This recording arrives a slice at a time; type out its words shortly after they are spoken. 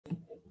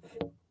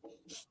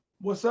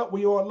What's up?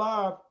 We on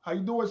live. How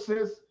you doing,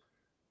 sis?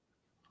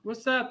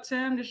 What's up,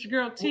 Tim? This your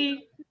girl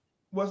T.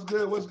 What's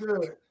good? What's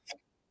good?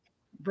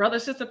 Brother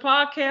Sister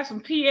Podcast from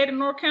PA to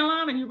North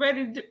Carolina. You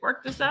ready to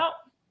work this out?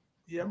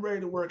 Yeah, I'm ready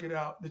to work it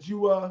out. Did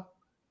you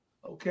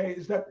okay,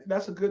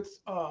 that's a good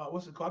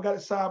what's it called? I got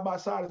it side by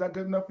side. Is that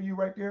good enough for you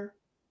right there?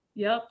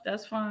 Yep,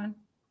 that's fine.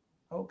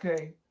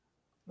 Okay.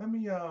 Let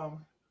me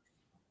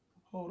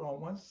hold on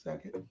one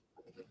second.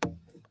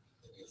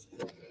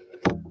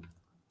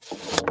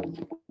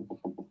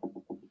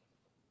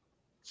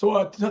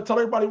 So tell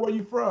everybody where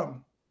you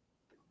from.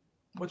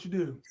 What you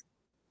do.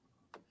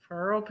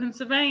 Pearl,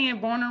 Pennsylvania,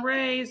 born and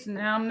raised.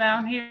 Now I'm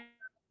down here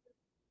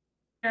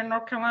in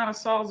North Carolina,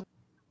 Salisbury.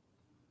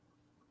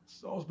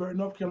 Salisbury,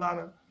 North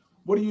Carolina.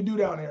 What do you do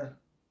down here?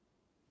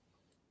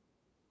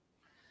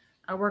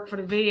 I work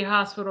for the VA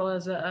hospital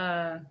as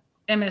a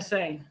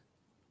MSA,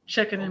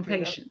 checking in Okay,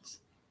 patients.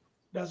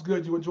 that's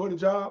good. You enjoy the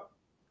job?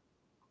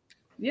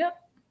 Yep,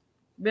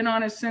 been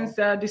on it Oh, since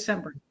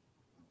December.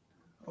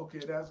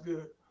 okay, that's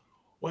good.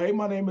 Well, hey,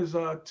 my name is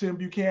Tim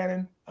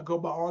Buchanan. I go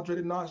by Andre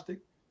the Gnostic.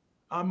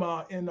 I'm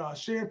in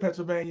Sharon,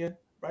 Pennsylvania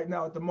right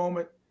now at the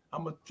moment.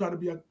 I'm trying to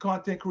be a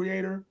content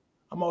creator.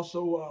 I'm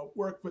also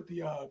work with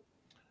the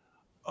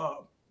uh,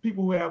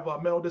 people who have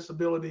mental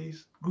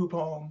disabilities, group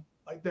home,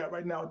 like that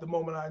right now at the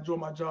moment. I enjoy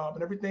my job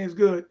and everything is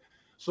good.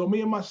 So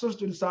me and my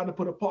sister decided to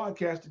put a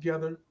podcast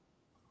together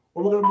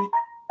where we're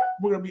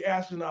gonna be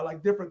asking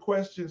like different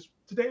questions.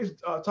 Today's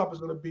topic is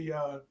gonna be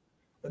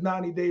the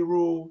 90-day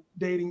rule,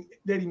 dating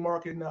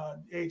market in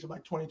the age of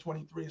like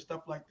 2023 and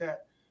stuff like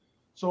that.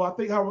 So I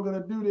think how we're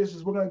gonna do this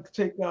is we're gonna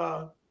take.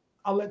 I'll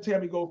let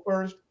Tammy go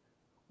first.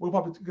 We're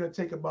probably gonna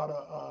take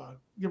about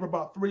give her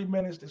about 3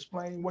 minutes to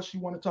explain what she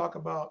want to talk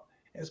about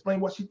and explain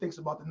what she thinks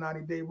about the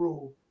 90-day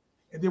rule.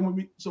 And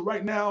then so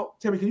right now,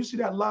 Tammy, can you see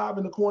that live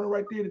in the corner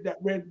right there? That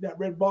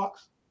red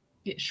box.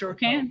 Yeah, sure Oh,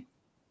 can.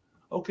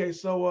 okay.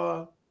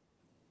 So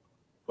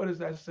what does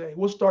that say?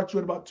 We'll start you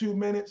at about 2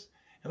 minutes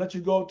and let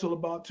you go till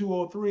about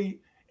 2:03,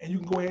 and you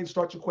can go ahead and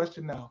start your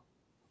question now.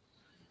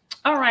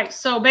 All right.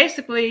 So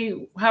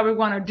basically, how we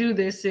want to do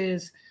this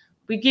is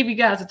we give you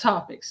guys the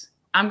topics.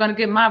 I'm going to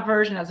give my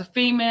version as a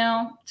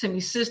female,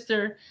 Timmy's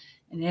sister,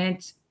 and then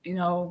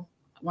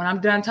when I'm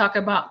done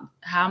talking about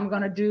how I'm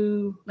going to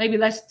do, maybe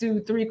let's do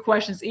 3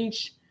 questions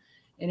each,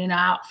 and then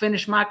I'll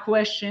finish my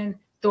question,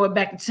 throw it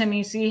back to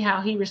Timmy, see how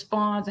he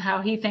responds and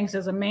how he thinks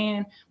as a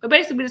man. But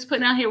basically, just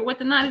putting out here what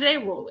the 90-day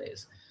rule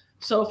is.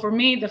 So for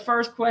me, the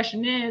first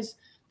question is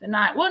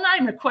not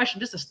even a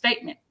question, just a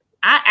statement.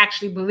 I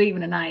actually believe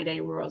in the 90-day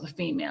rule as a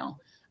female.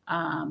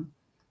 Um,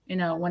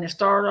 when it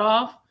started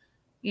off,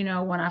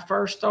 when I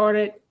first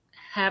started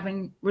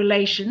having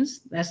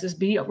relations, let's just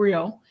be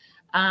real.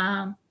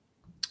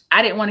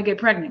 I didn't want to get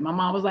pregnant. My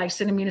mom was like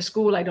sending me to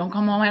school, like, don't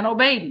come home and have no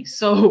babies.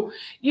 So,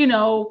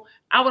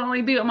 I would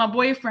only be with my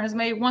boyfriends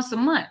maybe once a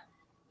month.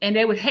 And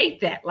they would hate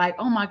that. Like,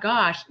 oh my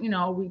gosh,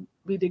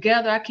 we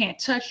together. I can't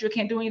touch you. I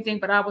can't do anything.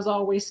 But I was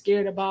always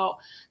scared about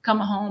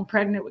coming home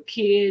pregnant with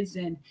kids.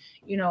 And,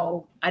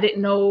 I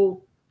didn't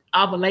know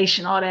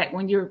ovulation, all that.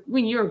 When you're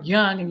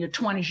young in your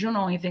 20s, you don't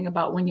know anything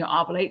about when you're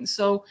ovulating.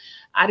 So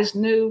I just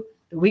knew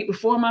the week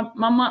before my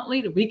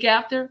monthly, the week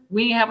after,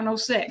 we ain't having no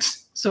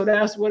sex. So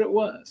that's what it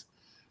was.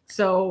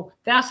 So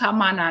that's how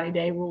my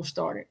 90-day rule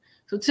started.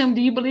 So Tim,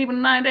 do you believe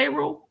in the 90-day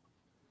rule?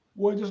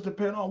 Well, it just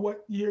depends on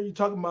what year you're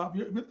talking about.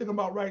 If you're thinking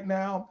about right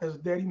now as a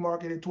dating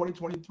market in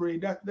 2023,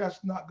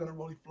 that's not going to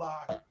really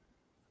fly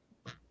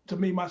to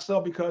me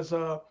myself because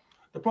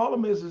the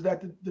problem is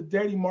that the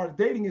dating market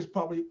dating is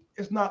probably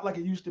it's not like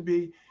it used to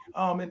be.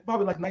 In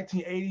probably like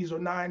 1980s or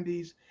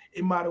 90s,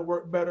 it might have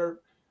worked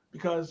better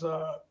because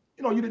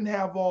you didn't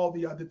have all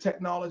the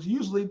technology.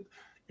 Usually,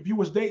 if you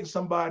was dating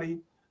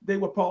somebody, they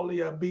would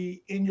probably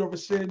be in your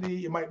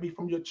vicinity. It might be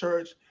from your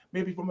church,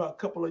 maybe from a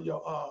couple of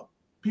your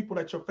people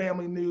that your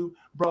family knew,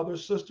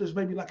 brothers, sisters,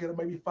 maybe like in a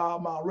maybe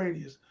 5 mile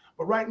radius.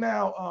 But right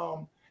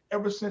now,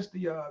 ever since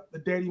the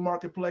dating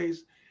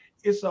marketplace,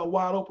 it's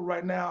wide open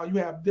right now. You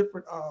have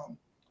different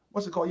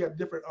what's it called? You have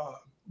different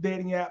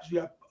dating apps. You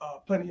have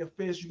Plenty of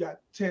Fish. You got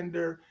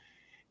Tinder,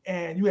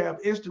 and you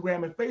have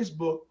Instagram and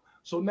Facebook.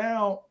 So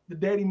now the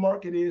dating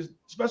market is,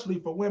 especially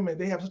for women,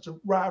 they have such a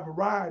wide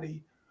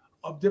variety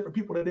of different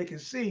people that they can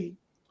see.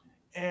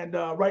 And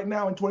right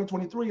now in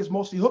 2023, it's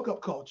mostly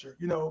hookup culture.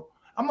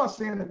 I'm not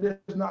saying that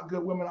there's not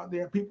good women out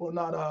there and people are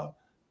not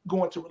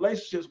going to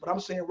relationships, but I'm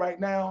saying right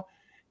now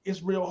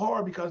it's real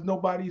hard because you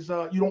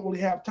don't really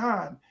have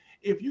time.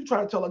 If you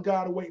try to tell a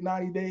guy to wait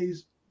 90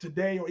 days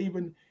today or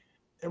even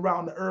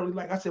around the early,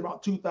 like I said,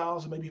 about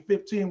 2000, maybe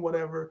 15,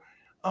 whatever,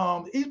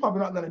 he's probably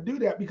not going to do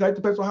that because it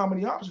depends on how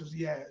many options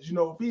he has.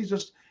 If he's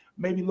just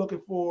maybe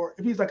looking for,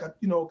 if he's like a,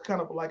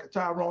 kind of like a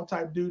Tyrone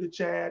type dude, a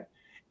Chad,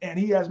 and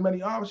he has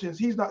many options,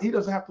 he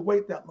doesn't have to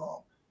wait that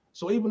long.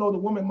 So even though the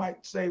woman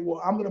might say,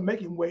 well, I'm going to make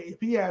him wait, if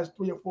he has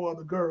 3 or 4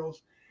 other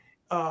girls,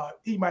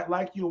 he might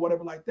like you or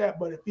whatever like that.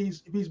 But if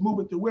he's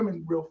moving through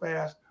women real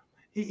fast,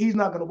 he's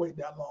not going to wait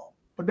that long.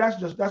 But that's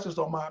just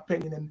on my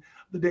opinion and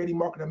the dating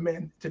market of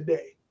men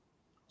today.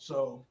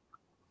 So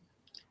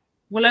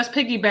Well, let's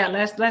piggyback.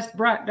 Let's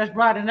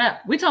broaden it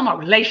up. We talking about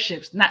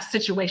relationships, not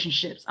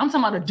situationships. I'm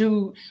talking about a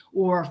dude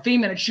or a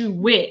female that you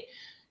with,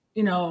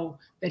 you know,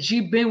 that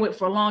you've been with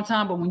for a long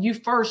time. But when you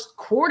first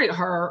courted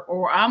her,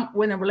 or I'm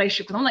in a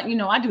relationship, because I'm letting you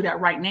know I do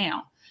that right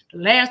now. The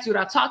last dude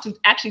I talked to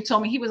actually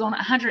told me he was on a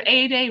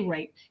 180-day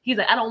rate. He's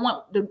like, I don't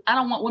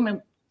want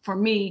women for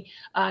me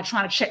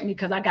trying to check me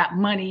because I got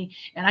money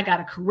and I got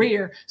a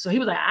career. So he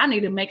was like, I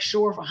need to make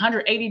sure for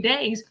 180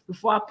 days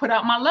before I put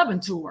out my loving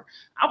tour.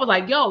 I was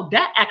like, yo,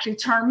 that actually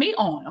turned me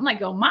on. I'm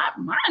like, yo,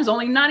 mine's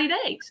only 90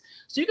 days.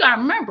 So you got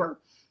to remember,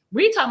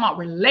 we talking about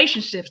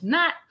relationships,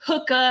 not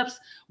hookups,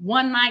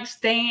 one night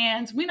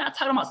stands. We're not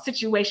talking about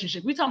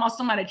situationship. We talking about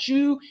somebody that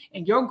you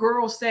and your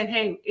girl said,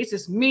 hey, it's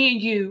just me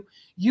and you.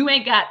 You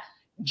ain't got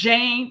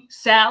Jane,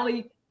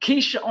 Sally,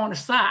 Keisha on the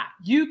side.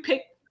 You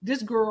pick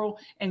this girl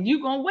and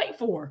you gonna wait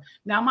for her.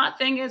 Now, my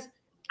thing is,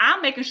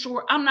 I'm making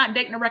sure I'm not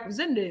dating a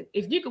representative.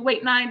 if you could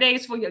wait 9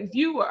 days for if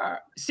you are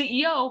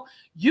CEO,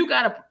 you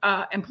got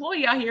a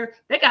employee out here,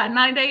 they got a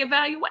 9-day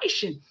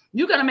evaluation.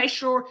 You got to make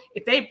sure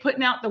if they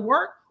putting out the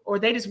work, or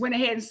they just went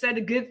ahead and said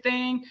a good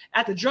thing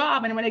at the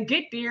job, and when they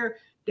get there,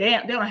 they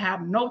don't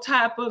have no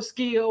type of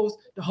skills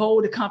to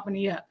hold the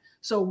company up.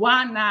 So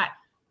why not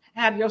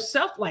have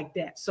yourself like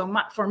that? So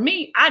for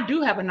me, I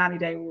do have a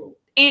 90-day rule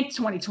in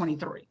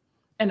 2023.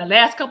 And the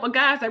last couple of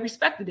guys, they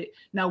respected it.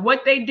 Now,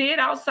 what they did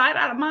outside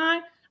out of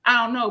mine,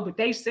 I don't know, but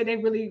they said they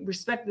really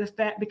respected the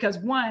fact because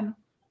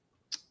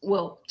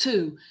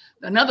two,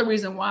 another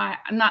reason why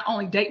I'm not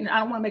only dating, I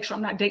don't want to make sure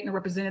I'm not dating a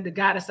representative, the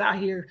guy that's out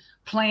here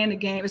playing the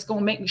game. It's going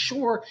to make me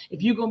sure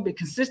if you're going to be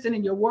consistent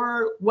in your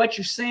word, what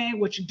you're saying,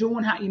 what you're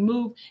doing, how you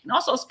move, and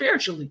also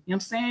spiritually, you know what I'm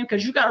saying?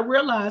 Because you got to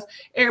realize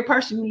every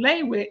person you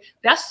lay with,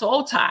 that's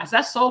soul ties,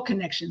 that's soul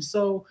connection.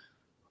 So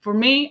for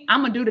me,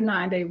 I'm going to do the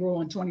 9-day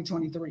rule in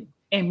 2023.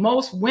 And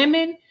most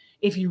women,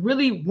 if you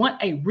really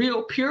want a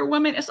real pure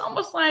woman, it's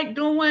almost like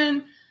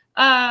doing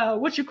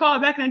what you call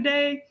back in the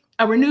day,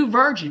 a renewed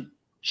virgin.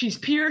 She's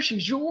pure,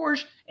 she's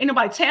yours. Ain't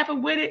nobody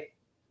tapping with it.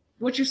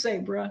 What you say,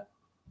 bruh?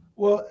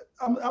 Well,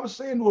 I was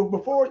saying,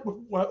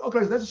 okay,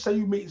 let's just say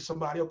you meet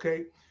somebody,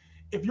 okay?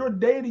 If you're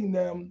dating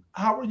them,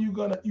 how are you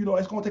gonna,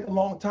 it's gonna take a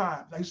long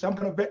time. Like you said, I'm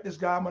gonna vet this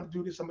guy, I'm gonna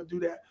do this, I'm gonna do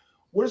that.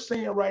 We're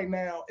saying right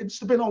now, it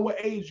just depends on what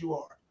age you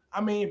are. I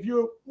mean,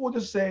 we'll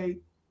just say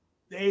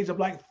the age of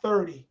like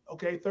 30,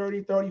 okay,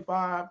 30,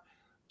 35.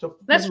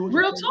 That's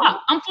real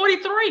talk. I'm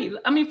 43.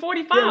 I mean,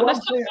 45. Yeah,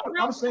 well,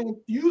 I'm saying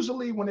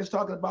usually when it's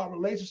talking about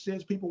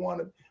relationships, people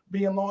want to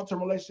be in long-term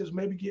relationships,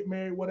 maybe get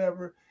married,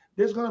 whatever.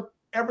 There's going to,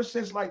 ever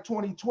since like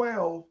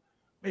 2012,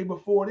 maybe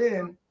before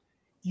then,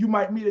 you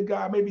might meet a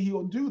guy, maybe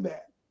he'll do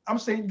that. I'm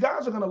saying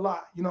guys are going to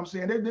lie. You know what I'm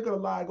saying? They're going to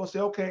lie, go say,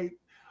 okay,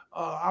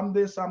 I'm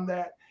this, I'm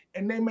that.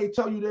 And they may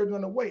tell you they're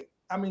going to wait.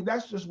 I mean,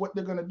 that's just what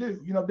they're going to do.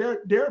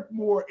 They're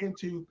more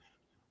into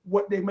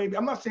what they may be.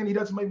 I'm not saying he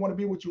doesn't maybe want to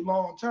be with you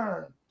long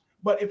term,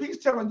 but if he's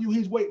telling you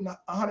he's waiting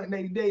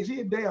 180 days, he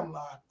a damn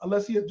lie,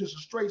 unless he is just a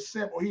straight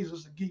simp or he's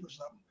just a geek or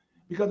something.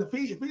 Because if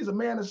he's a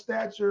man of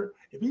stature,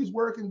 if he's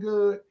working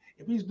good,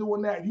 if he's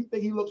doing that, if you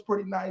think he looks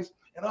pretty nice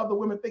and other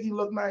women think he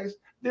look nice,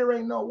 there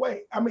ain't no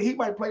way. I mean, he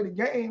might play the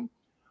game,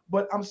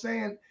 but I'm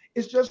saying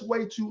it's just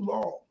way too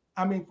long.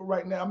 I mean, for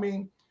right now, I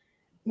mean,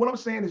 what I'm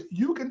saying is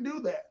you can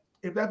do that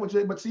if that's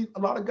what but see, a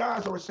lot of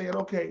guys are saying,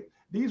 okay,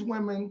 these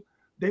women,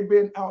 they've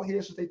been out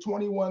here since they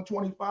 21,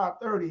 25,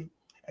 30.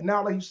 And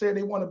now, like you said,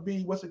 they want to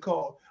be, what's it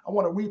called? I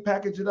want to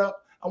repackage it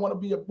up. I want to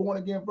be a born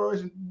again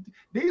version.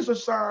 These are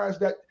signs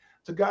that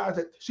to guys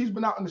that she's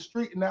been out in the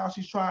street and now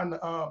she's trying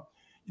to,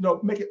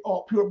 make it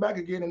all pure back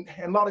again. And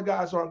a lot of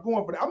guys aren't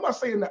going for that. I'm not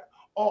saying that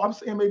all, I'm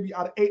saying maybe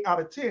out of 8 out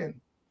of 10.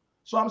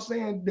 So I'm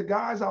saying the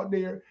guys out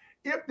there,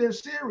 if they're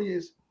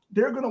serious,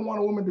 they're going to want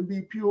a woman to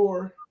be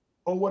pure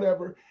or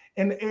whatever.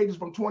 And the ages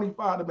from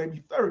 25 to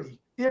maybe 30,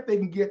 if they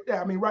can get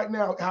that. I mean, right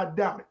now, I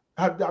doubt it.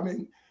 I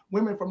mean,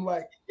 women from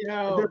like,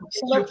 if they're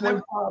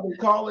 25 in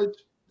college,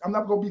 I'm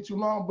not going to be too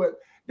long, but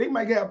they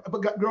might have, if a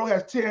girl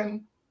has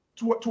 10,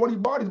 20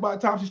 bodies by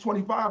the time she's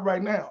 25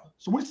 right now.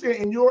 So we're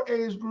saying in your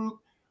age group,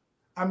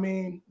 I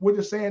mean, we're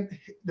just saying,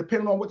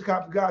 depending on what the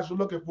kind of guys you're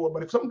looking for.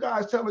 But if some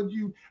guy's telling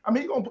you, I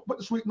mean, he's going to put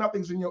the sweet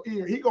nothings in your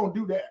ear. He's going to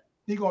do that.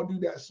 He's going to do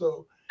that.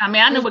 So, I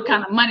mean, I know what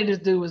kind of money this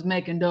dude was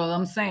making, though.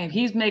 I'm saying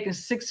he's making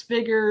 6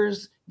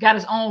 figures, got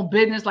his own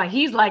business. Like,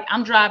 he's like,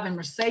 I'm driving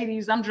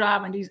Mercedes. I'm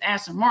driving these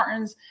Aston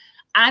Martins.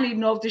 I need to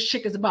know if this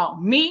chick is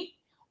about me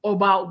or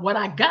about what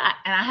I got.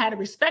 And I had to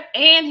respect.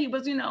 And he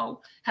was,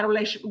 had a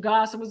relationship with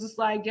God. So it was just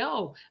like,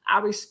 yo, I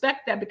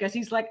respect that because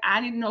he's like,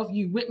 I need to know if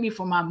you with me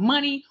for my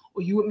money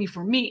or you with me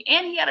for me.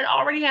 And he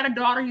already had a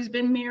daughter. He's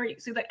been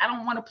married. So he's like, I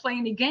don't want to play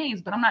any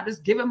games, but I'm not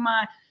just giving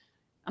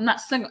I'm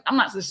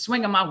not just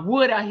swinging my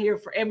wood out here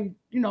for every,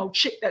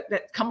 chick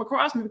that come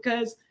across me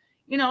because,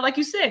 like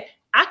you said,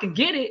 I can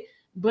get it,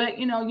 but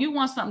you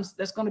want something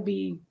that's going to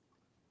be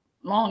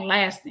long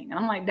lasting. And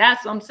I'm like,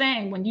 that's what I'm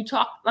saying. When you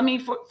talk, I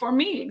mean, for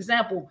me,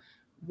 example,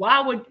 why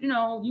would,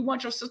 you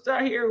want your sister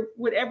out here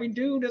with every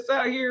dude that's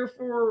out here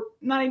for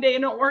 90 days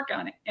and don't work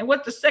on it? And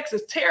what the sex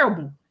is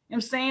terrible. You know what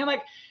I'm saying?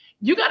 Like,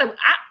 You gotta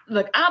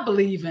look. I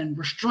believe in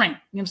restraint. You know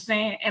what I'm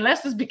saying? And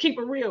let's just keep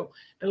it real.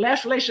 The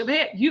last relationship I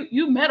had,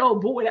 you met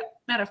old boy.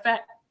 Matter of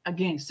fact,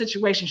 again,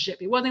 situationship.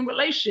 It wasn't a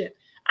relationship.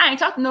 I ain't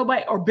talked to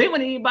nobody or been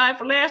with anybody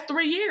for the last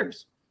 3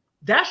 years.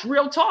 That's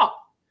real talk.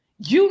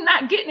 You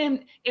not getting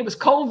in. It was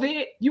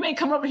COVID. You ain't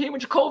coming over here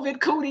with your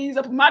COVID cooties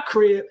up in my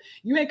crib.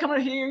 You ain't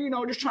coming here,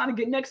 just trying to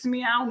get next to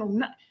me. I don't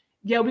know.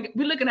 Yeah,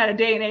 we're looking at a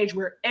day and age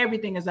where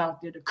everything is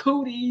out there. The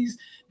cooties,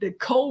 the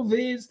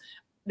COVIDs,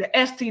 the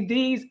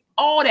STDs,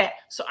 all that.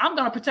 So I'm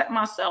going to protect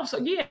myself. So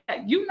yeah,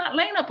 you not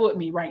laying up with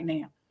me right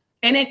now.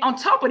 And then on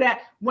top of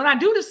that, when I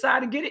do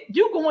decide to get it,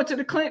 you going to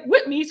the clinic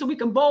with me so we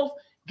can both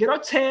get our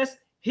test.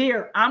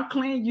 Here, I'm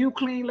clean, you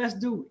clean, let's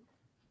do it.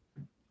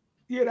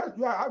 Yeah,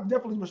 I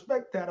definitely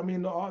respect that. I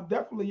mean,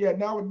 definitely, yeah.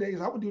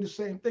 Nowadays, I would do the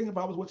same thing if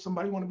I was with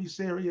somebody who want to be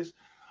serious.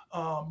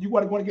 You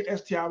want to get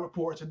STI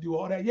reports and do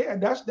all that. Yeah,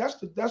 that's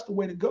the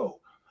way to go.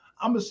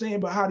 I'm just saying,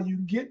 but how do you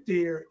get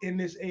there in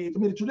this age? I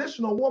mean, the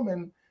traditional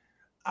woman,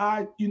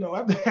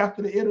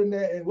 after the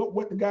internet and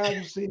what the guys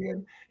are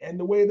seeing and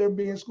the way they're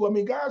being schooled. I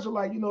mean, guys are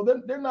like,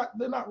 they're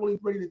not really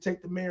ready to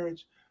take the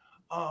marriage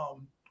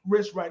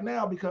risk right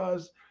now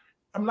because,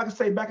 I mean, like I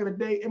say, back in the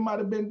day, it might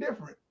have been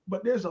different.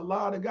 But there's a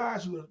lot of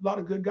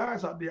good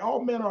guys out there.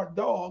 All men are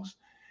dogs.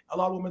 A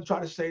lot of women try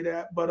to say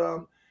that, but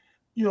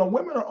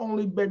women are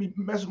only maybe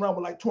messing around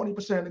with like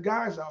 20% of the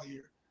guys out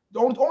here.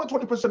 Only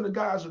 20% of the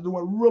guys are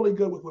doing really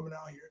good with women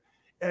out here.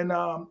 And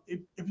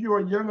if you're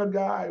a younger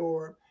guy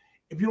or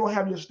if you don't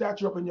have your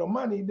stature up in your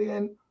money,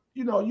 then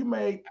you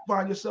may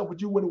find yourself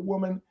with a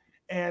woman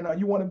and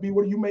you want to be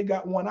with her. You may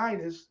got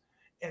one-itis,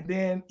 and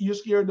then you're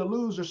scared to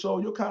lose her, so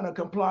you'll kind of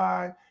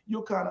comply.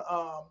 You'll kind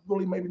of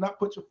really maybe not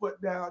put your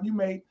foot down. You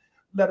may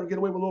let her get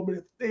away with a little bit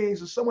of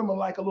things. And some women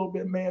like a little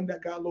bit of man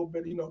that got a little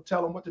bit,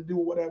 tell them what to do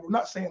or whatever. I'm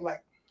not saying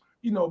like,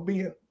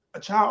 being a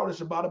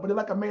childish about it, but they're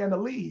like a man to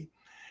lead.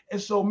 And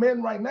so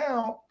men right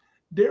now,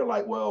 they're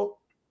like, well,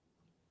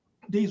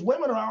 these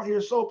women are out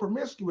here so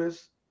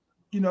promiscuous.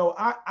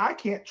 I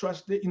can't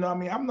trust it. I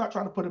mean, I'm not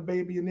trying to put a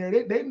baby in there.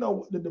 They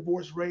know the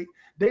divorce rate.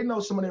 They know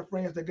some of their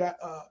friends that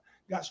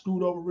got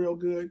screwed over real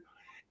good.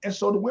 And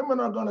so the women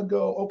are going to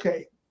go,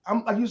 okay,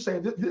 I'm like you say,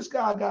 this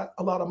guy got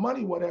a lot of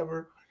money,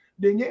 whatever.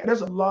 Then yeah, there's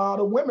a lot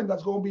of women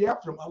that's going to be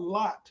after him, a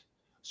lot.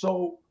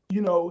 So,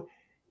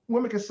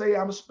 women can say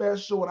I'm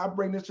special and I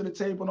bring this to the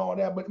table and all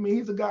that. But I mean,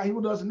 he's a guy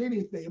who doesn't need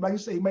anything. Like you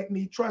say, he might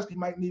need trust. He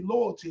might need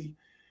loyalty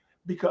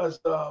because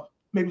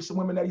maybe some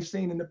women that he's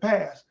seen in the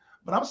past.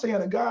 But I'm saying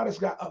a guy that's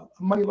got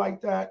money like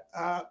that,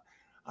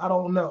 I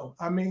don't know.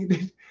 I mean,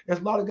 there's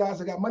a lot of guys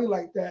that got money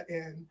like that,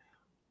 and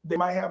they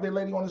might have their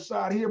lady on the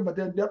side here, but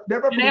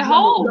they're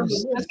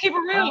hoes. Let's keep it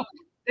real.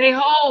 They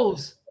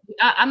hoes.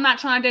 I'm not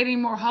trying to date any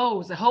more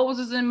hoes. The hoes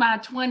is in my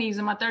 20s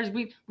and my 30s.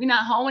 We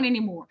not hoeing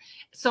anymore.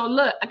 So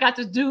look, I got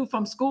this dude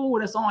from school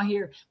that's on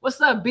here. What's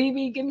up,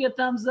 BB? Give me a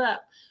thumbs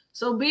up.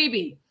 So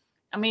BB,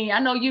 I mean, I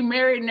know you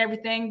married and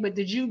everything, but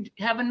did you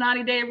have a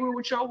 90-day rule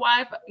with your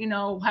wife?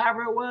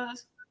 However it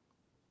was.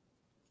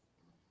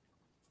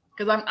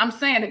 Because I'm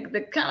saying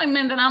the kind of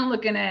men that I'm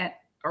looking at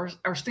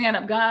are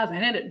stand-up guys,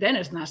 and then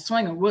it's not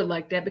swinging wood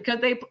like that because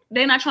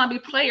they're not trying to be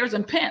players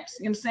and pimps.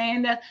 You know what I'm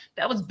saying?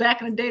 That was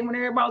back in the day when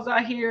everybody was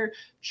out here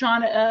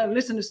trying to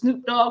listen to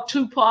Snoop Dogg,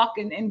 Tupac,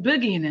 and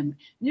Biggie and them.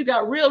 You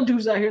got real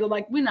dudes out here that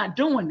like, we're not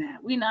doing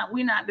that. We not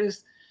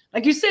this,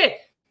 like you said,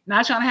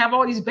 not trying to have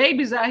all these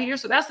babies out here.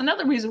 So that's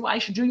another reason why you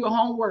should do your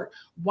homework.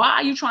 Why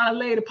are you trying to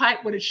lay the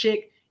pipe with a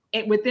chick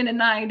within the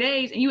 9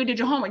 days, and you did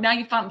your homework? Now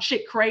you found the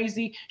chick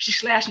crazy. She's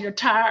slashing your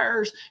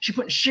tires. She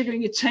putting sugar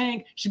in your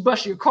tank. She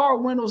busting your car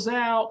windows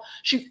out.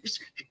 She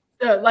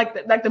like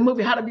the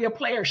movie How to Be a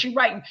Player. She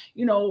writing,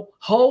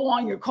 hole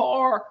on your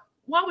car.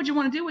 Why would you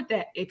want to deal with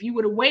that? If you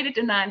would have waited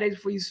the 9 days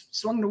before you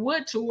swung the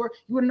wood to her,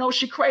 you would know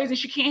she crazy.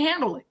 She can't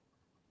handle it.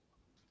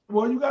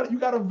 Well, you got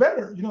to vet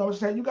her. You know what I'm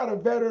saying? You got to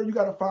vet her. You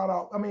got to find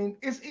out. I mean,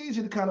 it's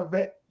easy to kind of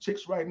vet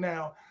chicks right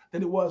now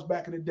than it was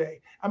back in the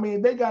day. I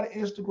mean, they got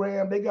an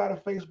Instagram, they got a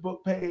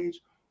Facebook page.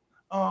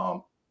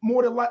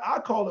 More than like, I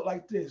call it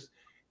like this: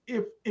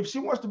 if she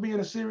wants to be in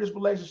a serious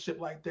relationship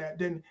like that,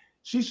 then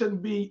she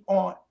shouldn't be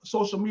on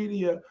social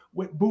media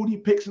with booty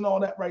pics and all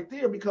that right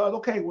there. Because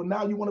okay, well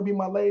now you want to be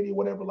my lady,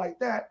 whatever like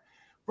that.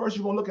 First,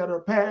 you're gonna look at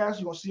her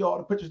past. You're gonna see all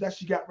the pictures that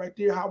she got right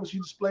there. How was she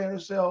displaying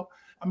herself?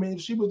 I mean,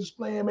 if she was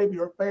displaying maybe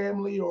her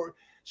family, or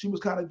she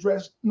was kind of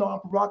dressed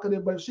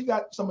non-provocative, but if she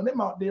got some of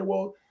them out there,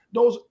 well,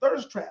 those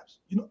thirst traps,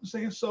 you know what I'm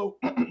saying? So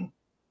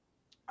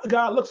a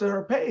guy looks at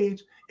her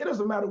page, it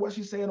doesn't matter what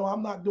she's saying, oh,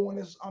 I'm not doing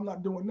this, I'm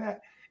not doing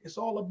that. It's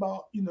all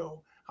about,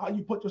 how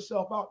you put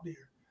yourself out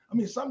there. I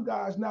mean, some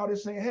guys now they're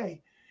saying,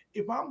 hey,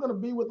 if I'm going to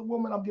be with a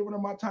woman, I'm giving her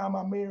my time,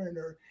 I'm marrying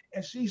her,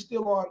 and she's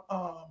still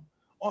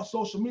on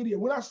social media.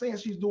 We're not saying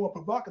she's doing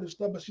provocative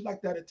stuff, but she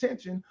like that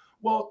attention.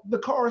 Well, the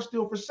car is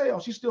still for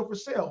sale. She's still for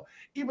sale.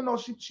 Even though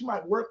she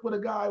might work with a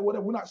guy or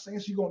whatever, we're not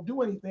saying she's going to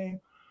do anything,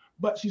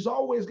 but she's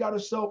always got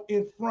herself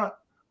in front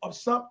of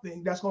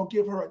something that's going to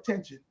give her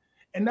attention.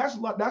 And that's a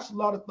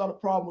lot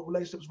of problem with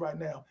relationships right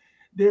now.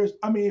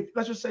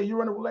 Let's just say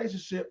you're in a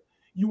relationship,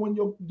 you and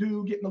your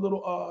dude getting a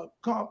little a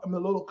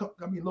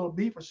little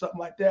beef or something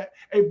like that.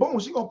 Hey, boom,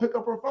 she gonna pick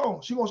up her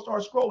phone. She gonna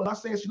start scrolling. I'm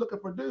saying she's looking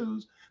for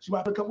dudes. She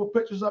might put a couple of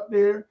pictures up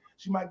there.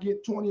 She might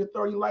get 20 or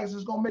 30 likes.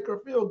 It's gonna make her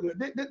feel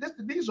good.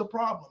 These are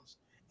problems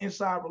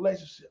inside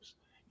relationships.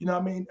 You know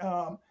what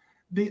I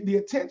mean? The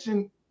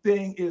attention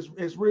thing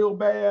is real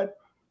bad.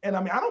 And I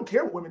mean, I don't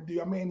care what women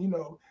do. I mean, you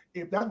know,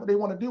 if that's what they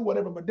want to do,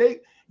 whatever. But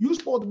you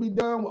supposed to be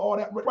done with all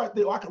that right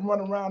there. I can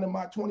run around in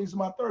my 20s and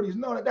my 30s.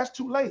 No, that's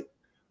too late.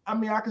 I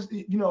mean, I can,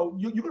 you know,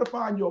 you're going to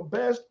find your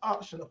best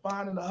option of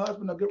finding a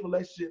husband, a good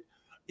relationship,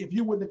 if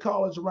you went to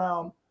college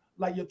around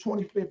like your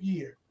 25th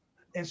year.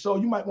 And so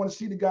you might want to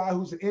see the guy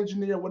who's an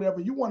engineer, whatever.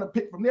 You want to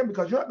pick from them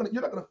because you're not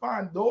going to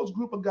find those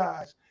group of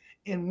guys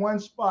in one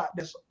spot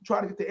that's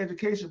trying to get the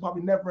education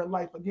probably never in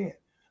life again.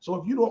 So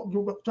if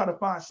you try to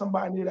find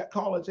somebody near that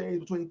college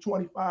age between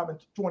 25 and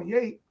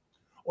 28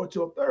 or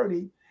till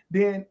 30,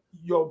 then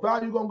your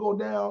value gonna go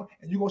down,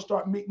 and you're gonna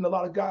start meeting a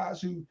lot of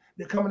guys who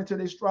they're coming into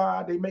their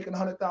stride, they making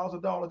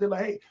 $100,000. They're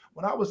like, hey,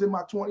 when I was in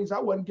my 20s, I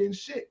wasn't getting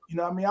shit. You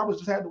know what I mean? I was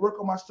just had to work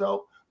on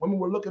myself. Women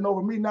were looking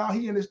over me. Now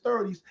he in his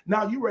 30s.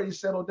 Now you ready to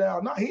settle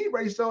down. Now he ain't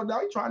ready to settle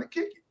down. He's trying to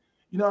kick it.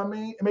 You know what I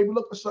mean? And maybe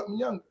look for something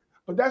younger.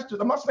 But that's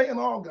just, I'm not saying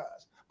all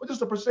guys, but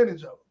just a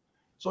percentage of them.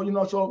 So, you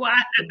know, well,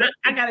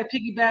 I got to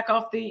piggyback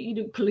off you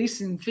do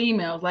policing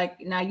females.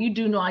 Like, now you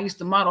do know I used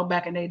to model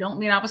back in the day. Don't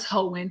mean I was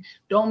hoeing.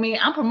 Don't mean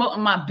I'm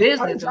promoting my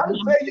business. I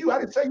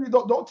didn't say you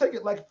don't take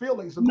it like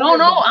feelings. So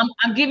no,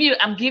 I'm giving you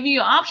an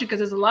option, because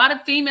there's a lot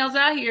of females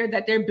out here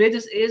that their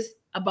business is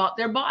about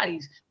their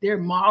bodies. They're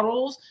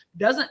models.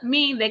 Doesn't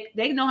mean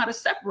they know how to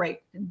separate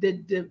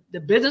the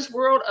business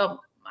world of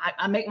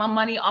I make my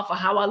money off of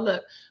how I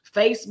look,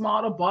 face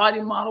model,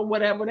 body model,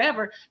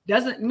 whatever.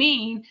 Doesn't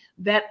mean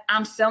that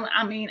I'm selling.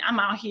 I mean, I'm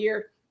out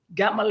here,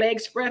 got my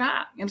legs spread high. You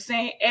know what I'm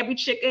saying? Every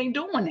chick ain't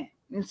doing that. You know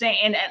what I'm saying?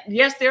 And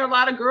yes, there are a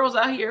lot of girls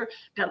out here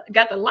that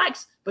got the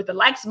likes, but the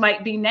likes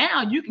might be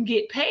now you can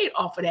get paid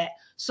off of that.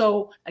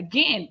 So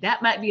again,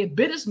 that might be a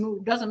business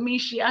move. Doesn't mean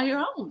she out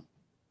here home.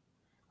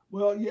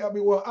 Well, yeah, I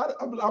mean,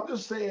 I'm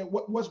just saying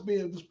what's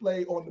being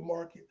displayed on the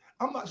market.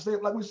 I'm not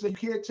saying, like we said, you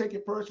can't take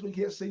it personally,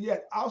 you can't say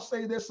yet. I'll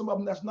say there's some of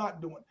them that's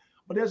not doing it,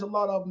 but there's a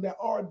lot of them that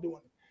are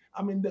doing it.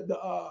 I mean,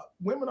 the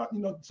women are, you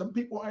know, some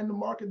people are in the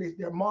market,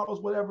 they're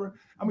models, whatever.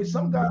 I mean,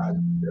 some guys,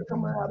 they're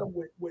coming at them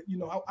with you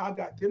know, I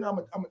got dinner,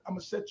 I'm gonna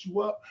set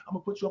you up, I'm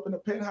gonna put you up in the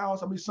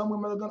penthouse. I mean, some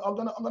women are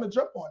gonna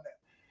jump on that.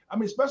 I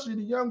mean, especially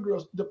the young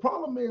girls. The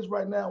problem is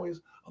right now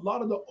is a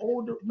lot of the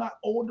not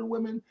older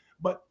women,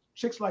 but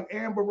chicks like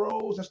Amber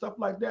Rose and stuff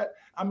like that.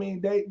 I mean,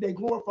 they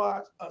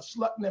glorify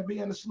slutting and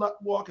being a slut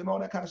walk and all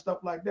that kind of stuff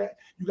like that.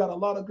 You got a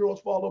lot of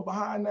girls follow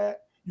behind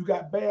that. You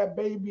got Bad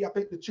Baby. I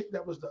think the chick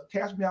that was the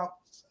Cash Me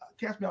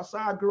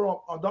Outside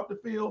girl on Dr.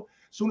 Phil.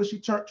 As soon as she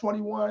turned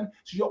 21,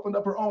 she opened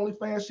up her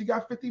OnlyFans. She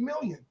got 50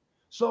 million.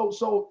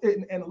 So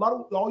and a lot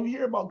of all you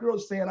hear about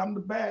girls saying, I'm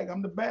the bag,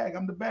 I'm the bag,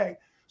 I'm the bag.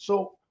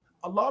 So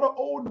a lot of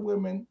older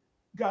women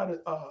gotta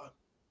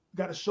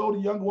show the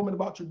younger women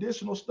about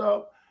traditional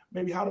stuff.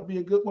 Maybe how to be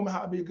a good woman,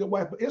 how to be a good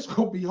wife, but it's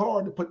gonna be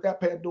hard to put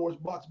that Pandora's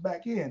box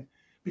back in,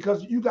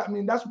 because I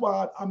mean, that's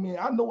why, I mean,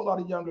 I know a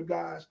lot of younger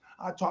guys,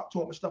 I talk to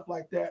them and stuff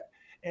like that.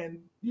 And,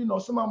 you know,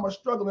 some of them are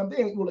struggling. They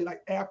ain't really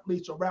like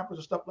athletes or rappers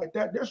or stuff like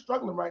that. They're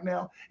struggling right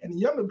now. And the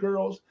younger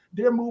girls,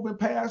 they're moving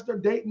past, they're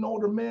dating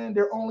older men,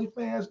 they're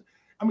OnlyFans.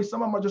 I mean,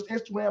 some of them are just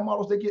Instagram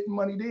models, they're getting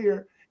money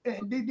there.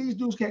 And these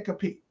dudes can't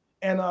compete.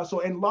 And a lot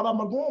of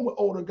them are going with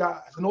older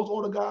guys. And those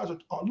older guys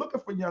are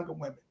looking for younger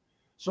women.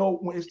 So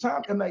when it's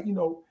time, and like, you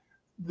know,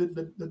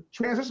 the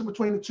transition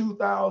between the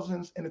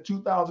 2000s and the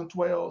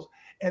 2012s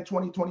and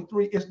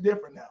 2023 is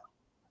different now.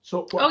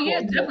 So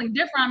definitely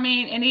different. I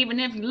mean, and even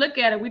if you look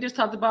at it, we just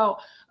talked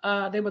about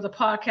there was a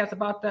podcast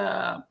about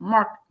the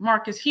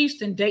Marcus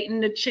Houston dating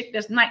the chick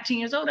that's 19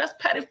 years old. That's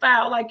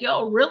pedophile. Like,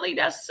 yo, really?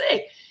 That's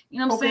sick. You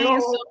know what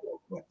I'm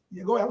saying?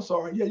 Yeah, go ahead. I'm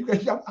sorry. Yeah, you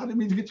guys. I didn't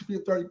mean to get you for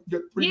your 3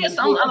 minutes.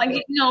 Yeah, so I'm like,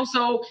 you know,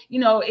 so you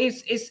know,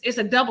 it's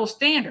a double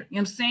standard. You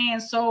know what I'm saying?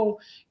 So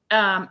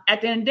at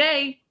the end of the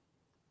day,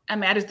 I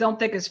mean, I just don't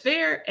think it's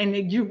fair.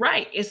 And you're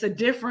right. It's a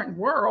different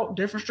world,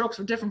 different strokes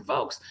for different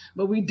folks.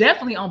 But we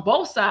definitely on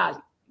both sides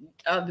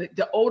of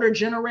the older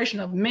generation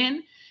of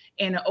men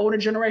and the older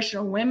generation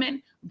of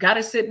women got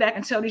to sit back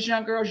and tell these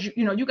young girls,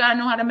 you know, you got to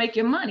know how to make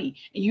your money.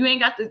 And you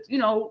ain't got to, you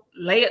know,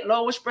 lay it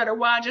low or spread it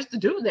wide just to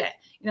do that.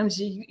 You know what I'm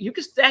saying? You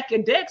can stack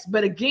your decks.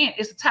 But again,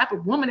 it's the type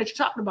of woman that you're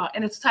talking about.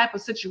 And it's the type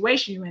of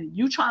situation you're in.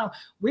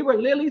 We were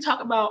literally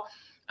talking about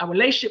a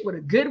relationship with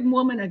a good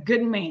woman, a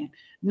good man.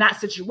 Not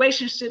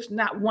situationships,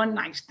 not one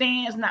night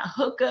stands, not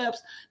hookups,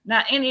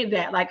 not any of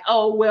that. Like,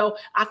 oh, well,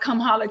 I come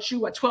holler at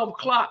you at 12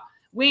 o'clock.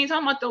 We ain't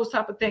talking about those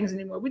type of things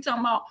anymore. We talking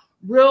about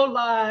real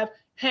live.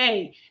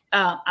 Hey,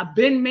 I've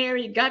been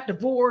married, got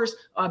divorced.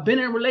 I've been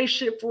in a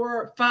relationship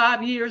for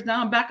 5 years.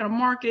 Now I'm back in the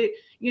market.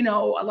 You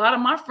know, a lot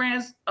of my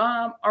friends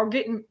are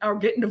getting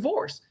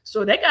divorced.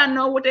 So they got to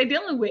know what they're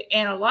dealing with.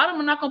 And a lot of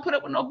them are not going to put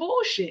up with no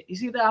bullshit.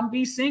 It's either I'm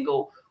be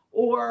single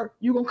or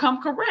you're going to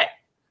come correct.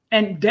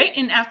 And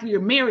dating after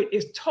you're married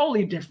is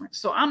totally different.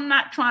 So I'm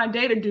not trying to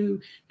date a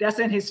dude that's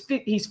in his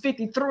he's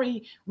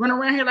 53, running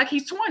around here like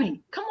he's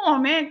 20. Come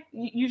on, man.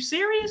 You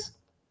serious?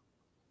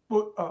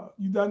 Well,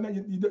 you done that?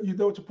 You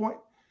done with your point?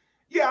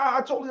 Yeah,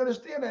 I totally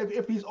understand that.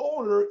 If he's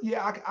older,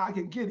 yeah, I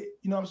can get it.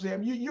 You know what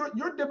I'm saying?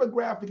 Your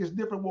demographic is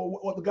different with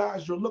what the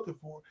guys you're looking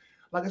for.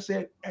 Like I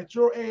said, at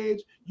your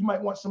age, you might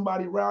want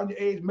somebody around your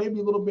age, maybe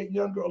a little bit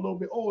younger, a little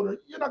bit older.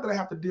 You're not going to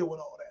have to deal with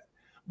all that.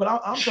 But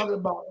I'm talking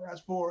about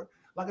as for,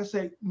 like I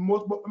say,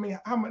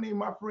 how many of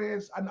my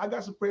friends, I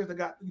got some friends that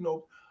got,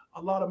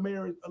 a lot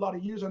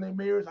of years on their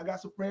marriage. I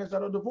got some friends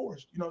that are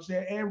divorced, you know what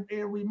I'm saying,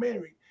 and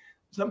remarried.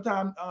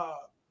 Sometimes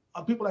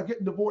people that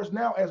get divorced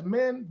now as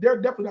men, they're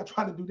definitely not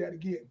trying to do that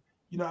again.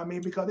 You know what I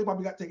mean? Because they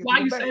probably got taken to the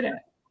bank. Why you say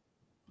that?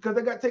 Because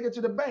they got taken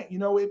to the bank.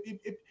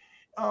 If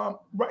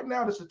right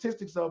now the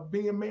statistics of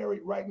being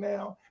married right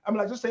now,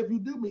 like just say if you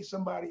do meet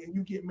somebody and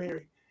you get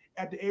married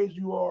at the age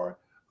you are,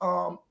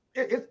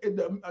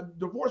 the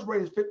divorce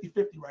rate is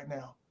 50-50 right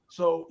now.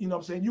 So, you know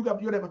what I'm saying? You'd have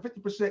a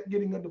 50%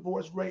 getting a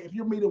divorce rate. If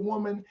you meet a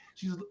woman,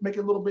 she's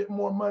making a little bit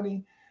more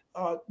money,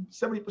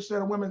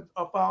 70% of women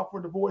file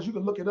for divorce. You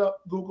can look it up,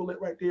 Google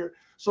it right there.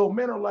 So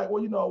men are like,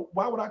 well,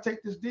 why would I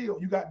take this deal?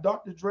 You got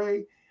Dr.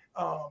 Dre,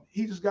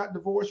 he just got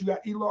divorced. You got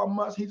Elon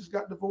Musk, he just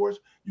got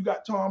divorced. You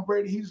got Tom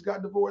Brady, he just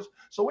got divorced.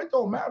 So it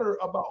don't matter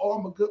about,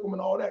 I'm a good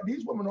woman, all that.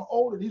 These women are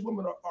older. These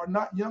women are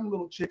not young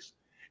little chicks.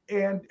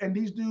 And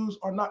these dudes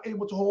are not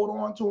able to hold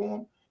on to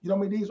them. You know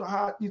what I mean? These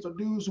are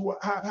dudes who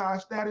have high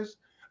status.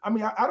 I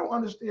don't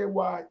understand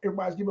why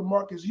everybody's giving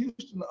Marcus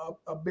Houston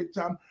a big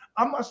time.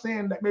 I'm not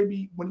saying that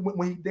maybe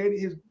when he dated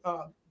his,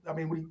 when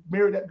he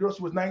married that girl,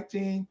 she was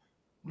 19.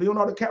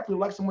 Leonardo DiCaprio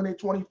likes them when they're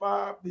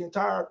 25. The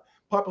entire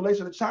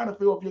population of China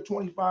feel if you're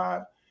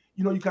 25,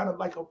 you kind of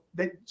like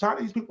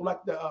Chinese people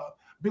like to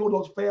build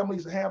those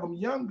families and have them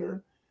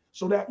younger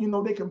so that,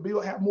 they can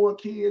have more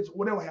kids.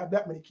 Well, they don't have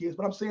that many kids,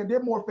 but I'm saying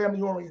they're more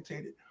family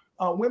orientated.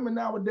 Women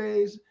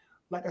nowadays,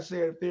 like I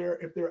said,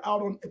 if they're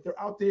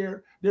out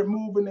there, they're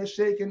moving, they're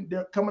shaking,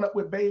 they're coming up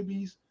with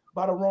babies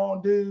by the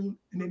wrong dude,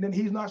 and then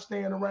he's not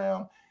staying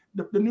around.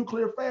 The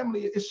nuclear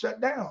family is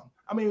shut down.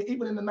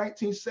 Even in the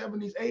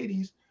 1970s,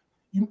 80s,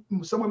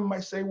 some women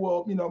might say,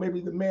 well,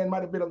 maybe the man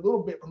might have been a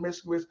little bit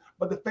promiscuous,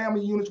 but the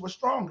family units were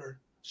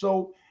stronger.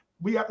 So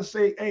we have to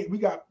say, hey, we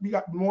got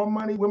more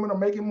money. Women are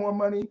making more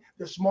money.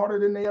 They're smarter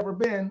than they ever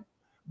been.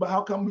 But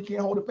how come we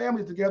can't hold the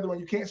families together? And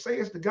you can't say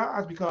it's the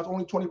guys because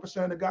only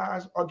 20% of the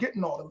guys are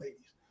getting all the ladies.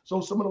 So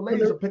some of the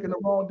ladies are picking the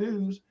wrong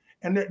dudes,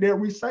 and they're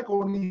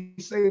recycling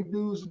these same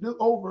dudes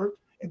over.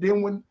 And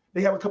then when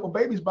they have a couple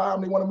babies by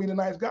them, they want to meet a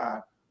nice guy.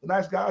 The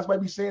nice guys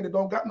might be saying that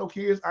don't got no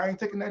kids. I ain't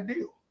taking that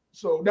deal.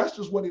 So that's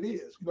just what it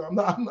is. I'm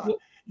not.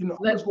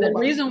 The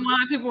reason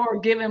why people are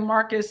giving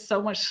Marcus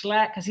so much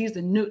slack because he's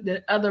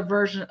the other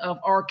version of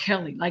R.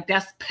 Kelly. Like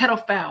that's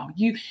pedophile.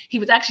 He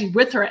was actually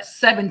with her at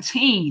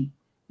 17.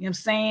 You know what I'm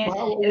saying?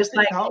 It's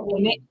like, huh?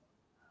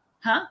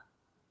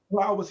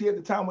 Well, how was he at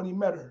the time when he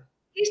met her?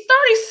 He's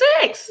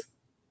 36.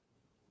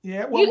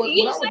 Yeah. Well,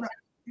 when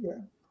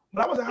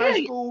I was in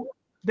high school,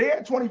 they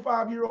had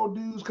 25-year-old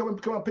dudes coming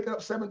picking up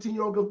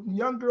 17-year-old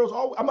young girls.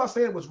 Oh, I'm not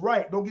saying it was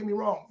right. Don't get me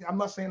wrong. I'm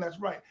not saying that's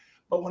right.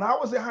 But when I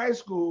was in high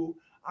school,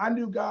 I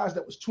knew guys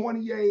that was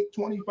 28,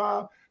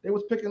 25. They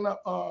was picking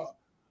up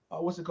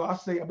what's it called? I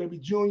say maybe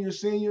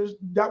juniors, seniors.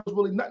 That was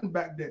really nothing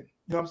back then.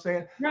 You know what I'm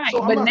saying? Right.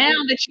 So but now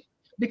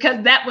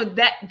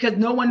because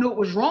no one knew it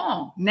was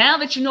wrong. Now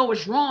that you know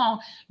it's wrong,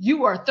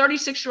 you are a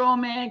 36-year-old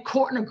man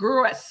courting a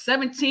girl at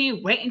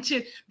 17, waiting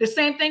to the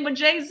same thing with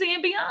Jay-Z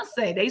and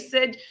Beyonce. They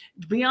said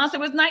Beyonce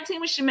was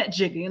 19 when she met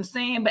Jigga. You know what I'm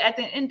saying? But at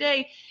the end of the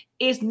day,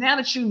 it's now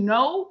that you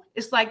know,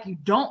 it's like you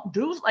don't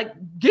do like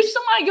get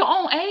somebody your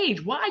own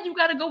age. Why you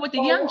got to go with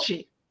the young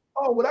chick?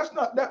 Oh, well, that's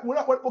not that. We're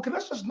not okay.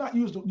 Let's just not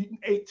use the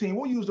 18.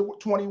 We'll use the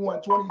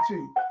 21,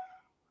 22.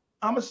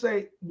 I'm gonna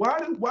say, why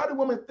do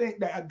women think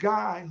that a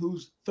guy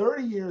who's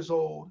 30 years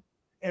old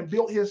and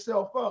built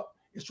himself up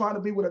is trying to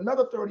be with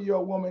another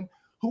 30-year-old woman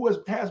who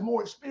has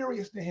more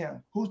experience than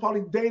him, who's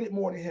probably dated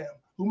more than him,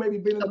 who maybe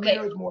been in a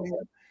marriage more than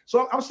him?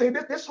 So I'm saying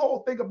this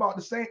whole thing about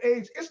the same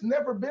age, it's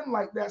never been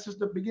like that since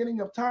the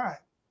beginning of time.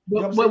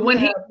 But I'm not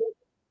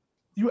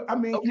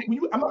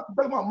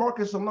talking about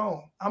Marcus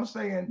alone. I'm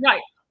saying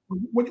right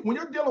when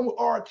you're dealing with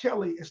R.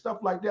 Kelly and stuff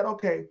like that,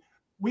 okay,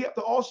 we have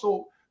to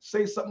also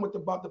say something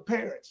about the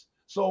parents.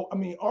 So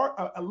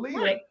Aaliyah,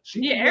 right.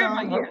 she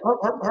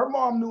her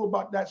mom knew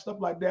about that stuff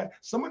like that.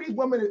 Some of these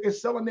women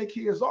is selling their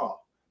kids off.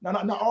 Now,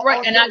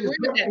 right, and I agree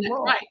with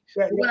that.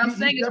 Right. What I'm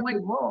saying is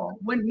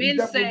when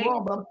men say,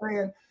 wrong, but I'm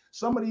saying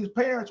some of these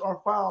parents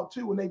are foul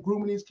too, and they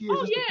grooming these kids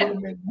to put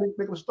them in,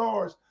 make them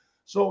stars.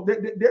 So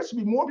there should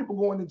be more people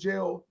going to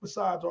jail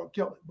besides R.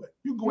 Kelly. But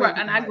you go Right,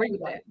 ahead and and get I the mic. agree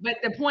with that. But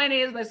the point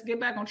is, let's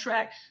get back on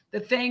track. The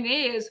thing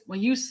is,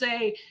 when you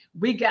say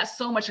we got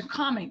so much in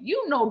common,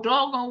 you know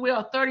doggone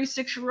well a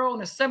 36-year-old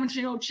and a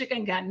 17-year-old chick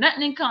ain't got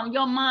nothing in common.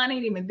 Your mind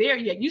ain't even there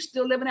yet. You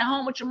still living at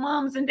home with your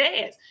moms and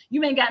dads.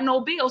 You ain't got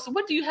no bills. So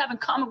what do you have in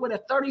common with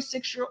a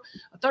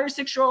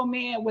 36-year-old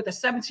man with a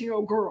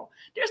 17-year-old girl?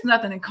 There's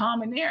nothing in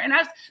common there. And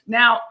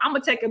now I'm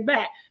gonna take it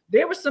back.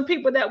 There were some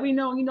people that we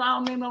know, I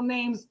don't name no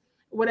names,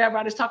 whatever.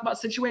 I just talk about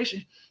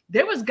situation.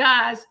 There was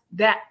guys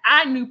that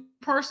I knew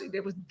personally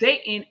that was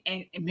dating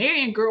and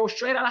marrying girls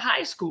straight out of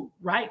high school,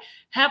 right?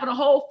 Having a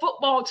whole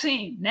football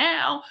team.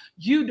 Now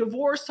you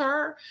divorce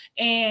her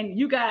and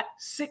you got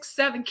 6,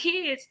 7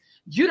 kids.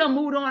 You done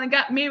moved on and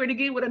got married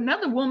again with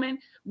another woman.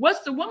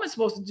 What's the woman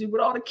supposed to do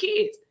with all the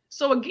kids?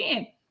 So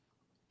again,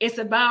 it's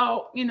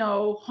about,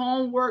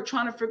 homework,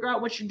 trying to figure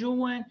out what you're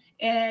doing.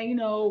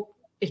 And,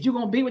 if you're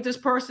going to be with this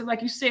person,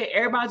 like you said,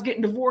 everybody's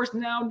getting divorced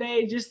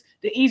nowadays, just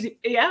the easy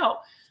way out.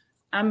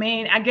 I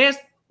mean, I guess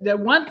the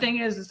one thing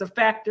is it's a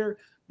factor.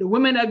 The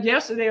women of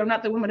yesterday are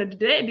not the women of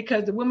today,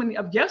 because the women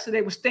of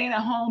yesterday were staying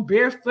at home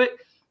barefoot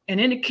and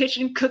in the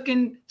kitchen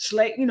cooking,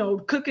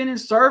 cooking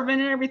and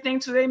serving and everything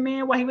to their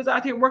man while he was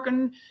out here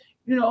working,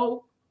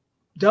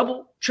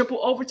 double, triple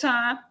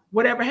overtime,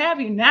 whatever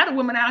have you. Now the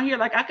women out here,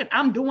 like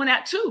I'm doing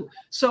that too.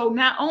 So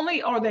not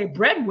only are they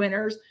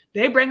breadwinners,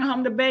 they bring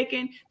home the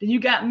bacon. Then you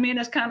got men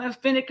that's kind of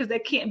offended because they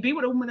can't be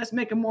with a woman that's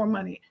making more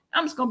money.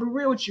 I'm just gonna be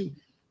real with you.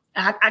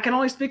 I can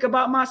only speak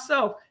about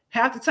myself.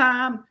 Half the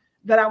time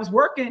that I was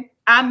working,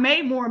 I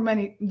made more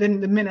money than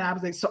the men I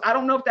was with. So I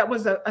don't know if that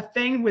was a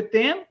thing with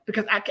them,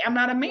 because I'm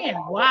not a man.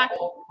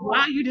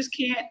 Why you just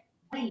can't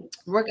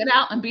work it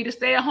out and be the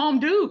stay-at-home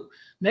dude,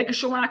 making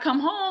sure when I come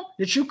home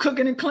that you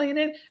cooking and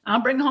cleaning,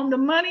 I'm bringing home the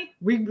money.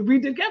 We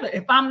together.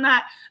 If I'm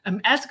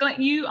escalating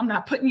you, I'm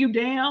not putting you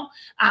down.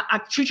 I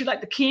treat you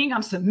like the king.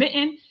 I'm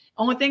submitting.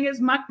 Only thing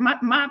is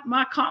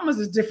my commas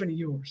is different than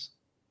yours.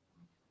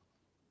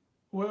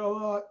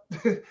 Well,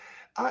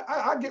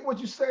 I get what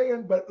you're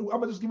saying, but I'm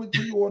gonna just give it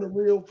to you on the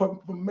real from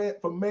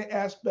man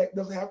aspect.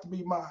 Doesn't have to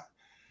be mine.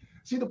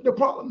 See, the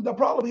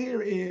problem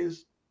here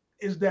is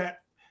that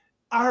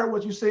I heard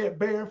what you said,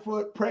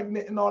 barefoot,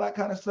 pregnant, and all that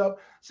kind of stuff.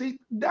 See,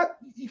 that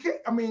you can't.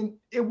 I mean,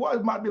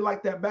 might be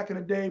like that back in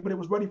the day, but it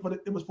was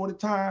for the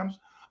times.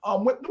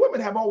 The women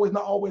have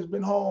not always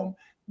been home.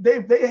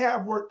 They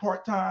have worked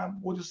part time.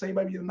 We'll just say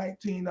maybe in the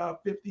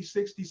 1950s,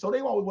 60s. So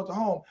they always went to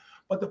home.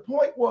 But the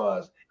point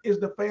is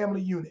the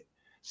family unit.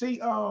 See,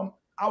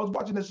 I was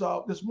watching this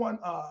one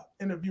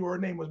interviewer. Her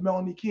name was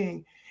Melanie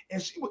King,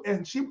 and she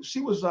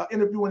was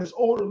interviewing this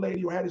older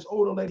lady, or had this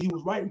older lady who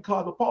was writing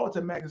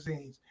cosmopolitan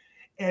magazines.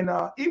 And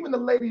even the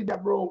lady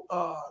that wrote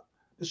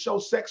the show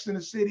Sex in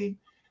the City,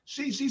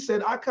 she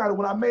said,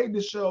 when I made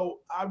this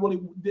show, I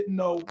really didn't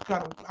know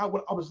I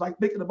was like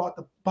thinking about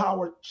the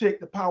power chick,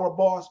 the power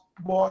boss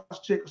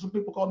chick, or some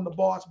people call them the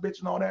boss bitch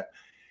and all that.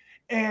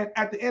 And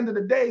at the end of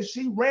the day,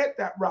 she ran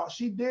that route.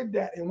 She did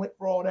that and went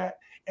for all that.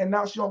 And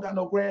now she don't got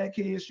no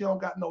grandkids. She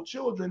don't got no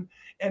children.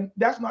 And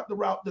that's not the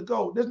route to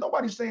go. There's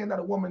nobody saying that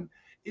a woman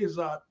is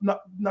not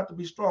to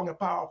be strong and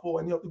powerful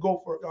and to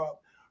go for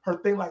her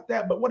thing like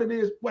that. But what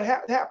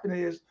happened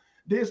is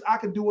this: I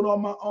can do it on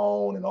my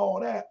own and all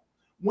that.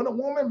 When a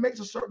woman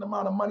makes a certain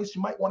amount of money, she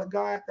might want a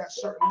guy at that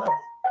certain level.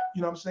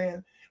 You know what I'm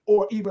saying?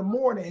 Or even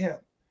more than him.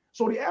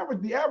 So the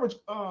average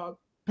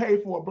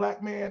pay for a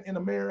black man in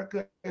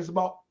America is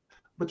about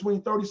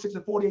between $36,000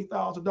 and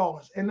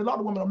 $48,000, and a lot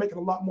of women are making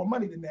a lot more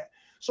money than that.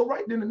 So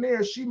right then and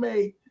there, she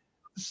may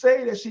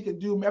say that she could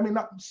do. I mean,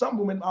 not some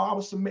women. I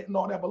was submitting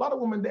all that, but a lot of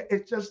women that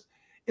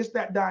it's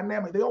that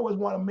dynamic. They always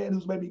want a man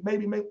who's maybe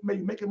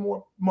making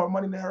more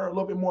money than her, a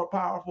little bit more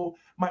powerful,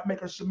 might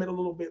make her submit a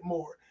little bit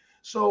more.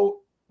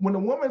 So when a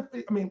woman,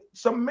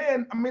 some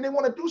men, they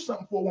want to do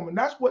something for a woman.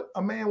 That's what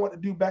a man wanted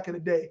to do back in the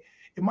day.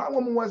 If my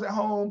woman was at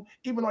home,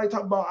 even though they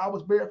talk about I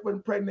was barefoot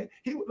and pregnant,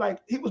 he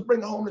was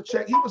bringing home the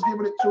check. He was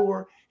giving it to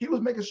her. He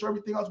was making sure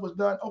everything else was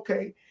done.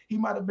 Okay, he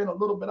might have been a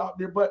little bit out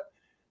there, but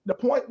the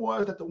point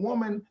was that the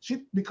woman,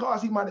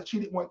 because he might have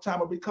cheated one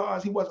time or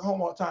because he wasn't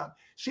home all the time,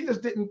 she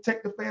just didn't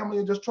take the family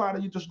and just try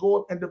to just go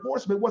up and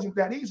divorce him. It wasn't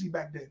that easy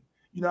back then.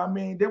 You know what I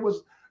mean? There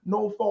was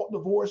no fault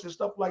divorce and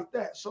stuff like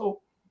that.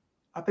 So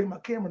I think my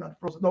camera not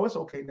frozen. No, it's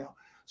okay now.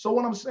 So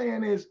what I'm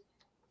saying is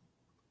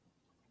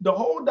the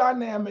whole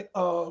dynamic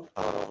of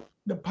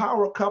the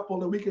power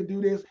couple, and we can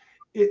do this,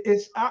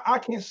 I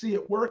can't see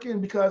it working,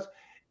 because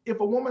if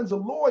a woman's a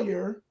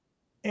lawyer,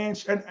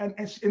 and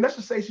let's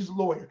just say she's a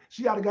lawyer.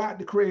 She got a guy at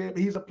the crib.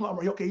 He's a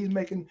plumber. Okay, he's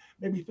making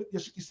maybe 50,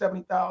 60,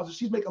 70,000.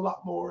 She's making a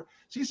lot more.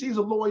 She sees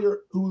a lawyer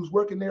who's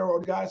working there, or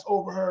the guy's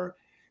over her.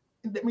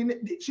 I mean,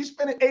 she's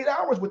spending 8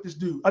 hours with this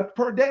dude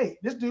per day.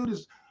 This dude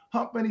is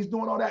humping. He's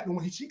doing all that. And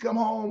when she come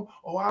home,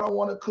 oh, I don't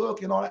want to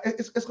cook and all that.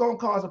 It's going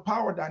to cause a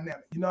power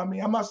dynamic. You know what I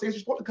mean? I'm not saying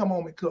she's supposed to come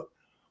home and cook,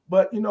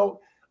 but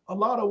a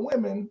lot of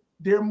women,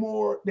 they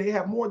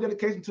have more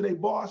dedication to their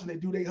boss than they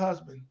do their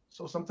husband.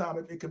 So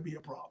sometimes it could be a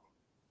problem.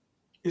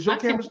 Is your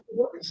camera still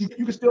working?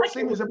 You can still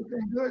see me? Is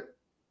everything good?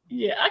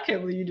 Yeah, I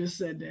can't believe you just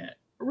said that.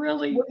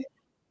 Really? What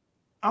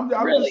I'm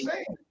just Really?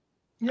 saying.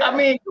 I Yes.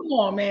 mean, come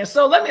on, man.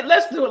 So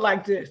let's do it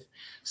like this.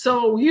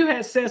 So you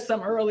had said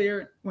something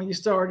earlier when you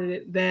started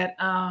it that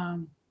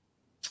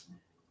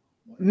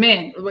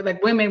men,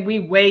 like women, we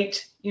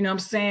wait, you know what I'm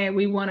saying?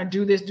 We want to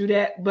do this, do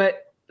that,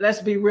 but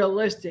let's be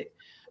realistic.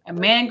 A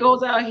man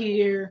goes out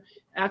here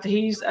after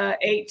he's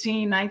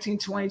 18, 19,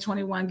 20,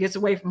 21, gets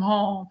away from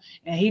home,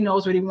 and he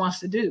knows what he wants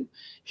to do.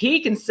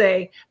 He can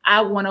say, I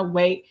want to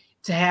wait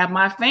to have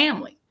my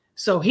family.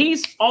 So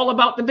he's all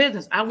about the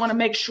business. I want to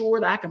make sure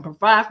that I can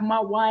provide for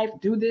my wife,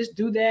 do this,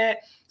 do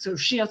that. So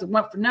she doesn't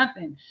want for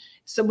nothing.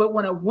 So, but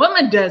when a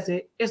woman does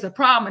it, it's a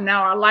problem. And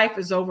now our life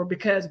is over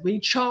because we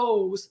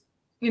chose,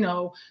 you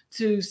know,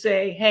 to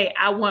say, hey,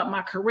 I want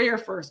my career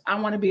first. I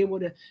want to be able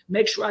to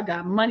make sure I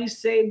got money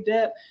saved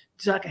up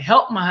so I can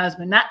help my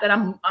husband. Not that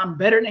I'm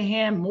better than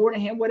him, more than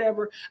him,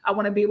 whatever. I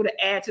want to be able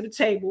to add to the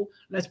table.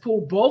 Let's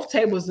pull both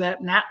tables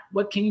up. Not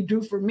what can you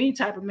do for me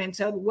type of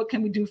mentality. What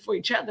can we do for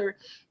each other?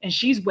 And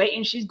she's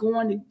waiting. She's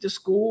going to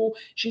school.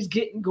 She's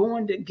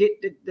going to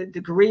get the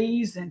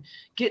degrees and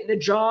getting the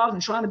jobs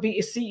and trying to be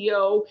a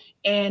CEO.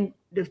 And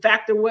the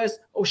factor was,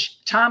 oh,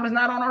 time is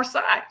not on our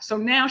side. So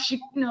now she,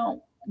 you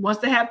know,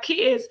 wants to have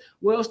kids.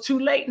 Well, it's too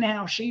late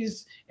now.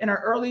 She's in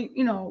her early,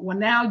 you know, well,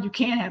 now you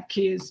can't have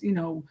kids, you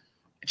know,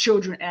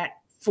 children at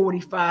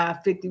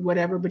 45, 50,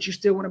 whatever, but you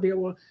still want to be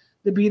able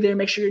to be there,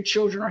 make sure your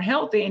children are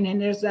healthy. And then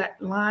there's that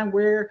line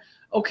where,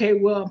 okay,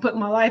 well, I'm putting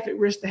my life at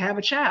risk to have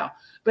a child.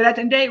 But at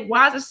the end of the day,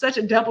 why is it such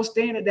a double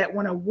standard that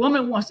when a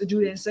woman wants to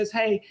do that and says,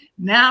 hey,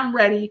 now I'm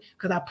ready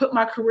because I put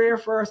my career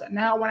first and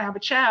now I want to have a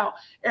child,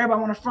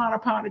 everybody want to frown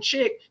upon a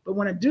chick. But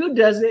when a dude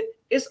does it,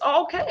 it's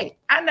okay.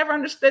 I never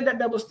understood that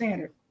double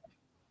standard.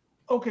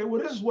 Okay,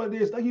 well, this is what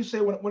it is. Like you say,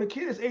 when a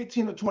kid is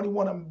 18 or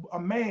 21, a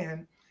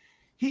man,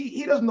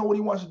 he doesn't know what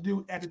he wants to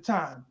do at the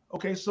time.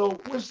 Okay, so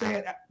we're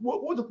saying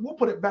we'll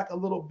put it back a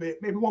little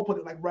bit. Maybe we won't put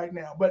it like right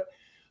now, but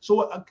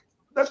so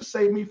let's just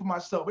say me for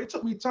myself. It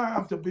took me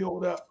time to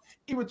build up,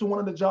 even to one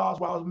of the jobs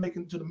where I was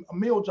making a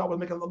mill job, I was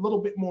making a little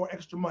bit more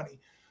extra money.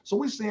 So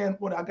we're saying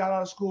when I got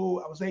out of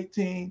school, I was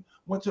 18,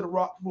 went to the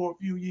Rock for a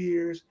few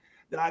years.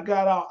 Then I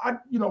got out. I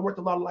worked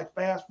a lot of like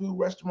fast food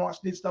restaurants,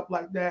 did stuff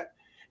like that,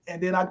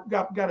 and then I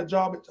got a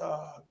job at.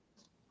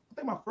 I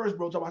think my first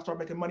real job, I started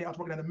making money. I was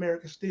working at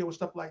American Steel and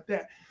stuff like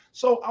that.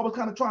 So I was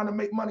kind of trying to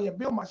make money and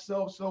build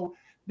myself. So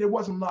there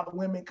wasn't a lot of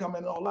women coming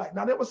and all that.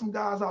 Now there were some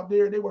guys out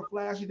there. They were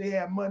flashy. They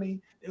had money.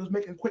 They was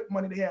making quick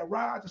money. They had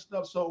rides and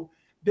stuff. So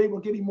they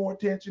were getting more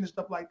attention and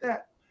stuff like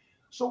that.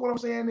 So what I'm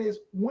saying is,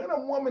 when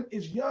a woman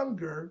is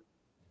younger,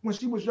 when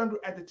she was younger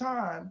at the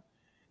time,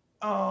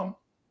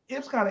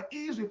 it's kind of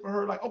easy for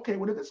her. Like, okay,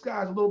 well, if this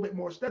guy's a little bit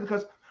more steady,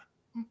 because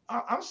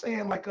I'm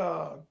saying like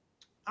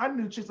I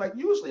knew chicks like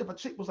usually if a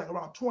chick was like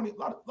around 20, a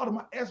lot of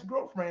my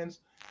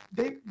ex-girlfriends,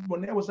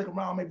 when they was like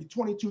around maybe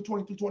 22,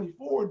 23,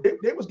 24,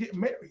 they was getting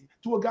married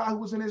to a guy who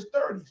was in his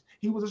 30s.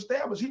 He was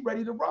established, he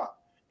ready to rock.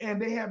 And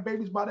they had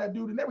babies by that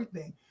dude and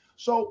everything.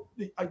 So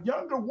a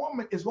younger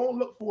woman is gonna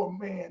look for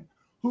a man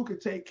who could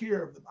take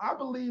care of them. I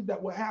believe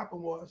that what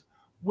happened was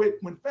when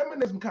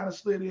feminism kind of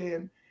slid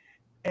in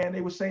and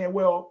they were saying,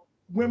 well,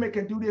 women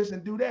can do this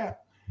and do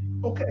that.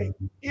 Okay,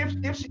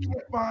 if she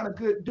can't find a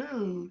good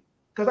dude,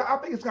 because I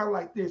think it's kind of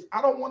like this.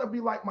 I don't want to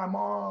be like my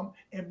mom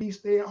and be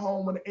stay at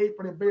home with an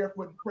apron and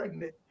barefoot and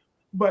pregnant.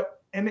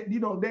 But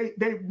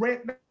they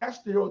rent that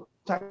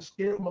stereotype and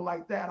scare them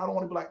like that. I don't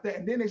want to be like that.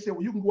 And then they say,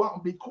 well, you can go out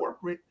and be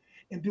corporate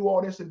and do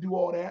all this and do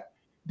all that.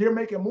 They're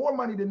making more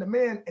money than the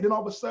men, and then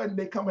all of a sudden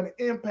they come in an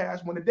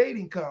impasse when the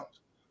dating comes.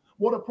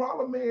 Well, the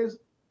problem is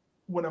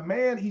when a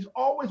man, he's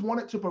always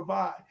wanted to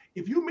provide.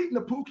 If you meeting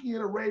a Pookie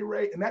and a Ray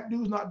Ray and that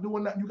dude's not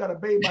doing nothing, you got a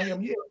babe by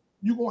him, yeah,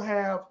 you're going to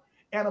have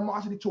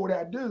animosity toward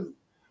that dude.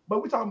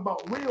 But we're talking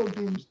about real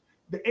dudes,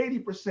 the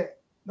 80%.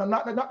 Now,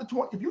 not the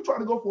 20. If you're trying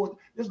to go for it,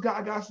 this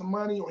guy got some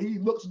money or he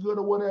looks good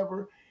or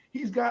whatever,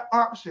 he's got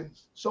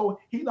options. So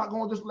he's not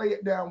going to just lay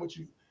it down with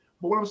you.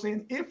 But what I'm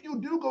saying, if you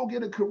do go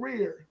get a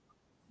career,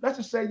 let's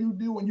just say you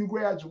do when you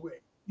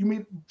graduate, you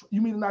meet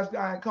a nice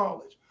guy in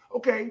college.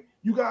 Okay,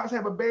 you guys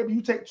have a baby,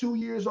 you take 2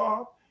 years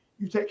off,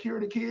 you take care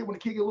of the kid. When the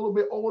kid get a little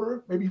bit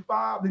older, maybe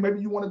 5, then maybe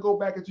you want to go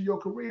back into your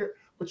career,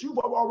 but you've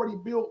already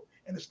built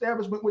an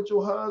establishment with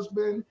your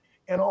husband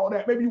and all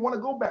that. Maybe you want to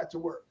go back to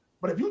work.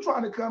 But if you're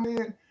trying to come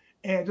in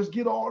and just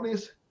get all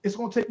this, it's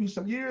going to take you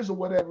some years or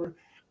whatever.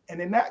 And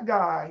then that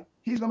guy,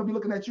 he's going to be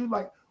looking at you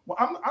like, well,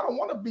 I don't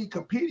want to be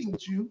competing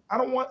with you. I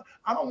don't want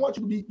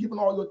you to be giving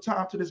all your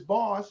time to this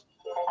boss.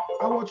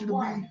 I want you to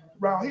be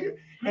around here.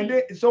 And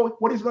then, so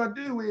what he's going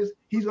to do is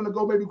he's going to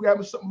go maybe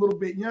grab something a little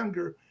bit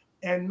younger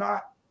and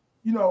not,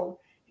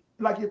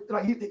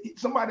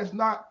 somebody that's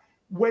not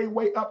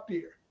way up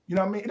there. You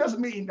know what I mean? It doesn't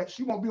mean that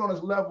she won't be on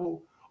his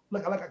level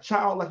like a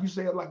child, like you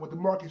said, like with the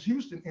Marcus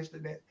Houston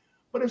incident.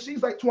 But if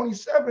she's like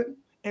 27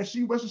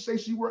 and let's just say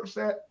she works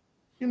at,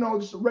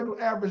 just a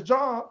regular average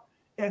job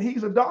and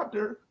he's a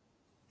doctor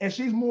and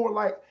she's more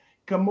like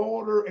come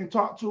over and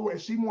talk to her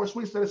and she more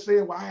sweet instead of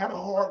saying, well, I had a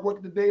hard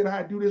work today and I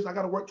had to do this. I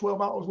got to work 12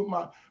 hours with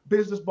my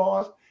business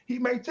boss. He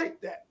may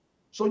take that.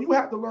 So you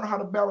have to learn how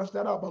to balance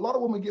that out. But a lot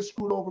of women get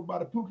screwed over by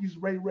the Pookies,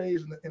 Ray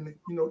Rays, and the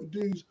the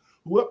dudes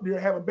who up there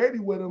have a baby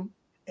with them.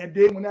 And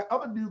then when that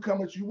other dude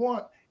comes that you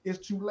want,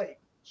 it's too late.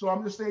 So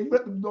I'm just saying you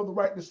have to know the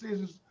right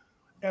decisions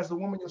as a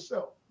woman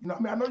yourself. I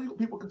mean, I know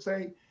people can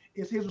say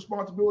it's his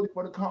responsibility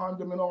for the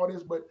condom and all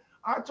this, but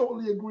I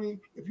totally agree.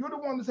 If you're the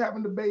one that's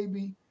having the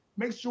baby,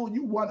 make sure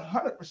you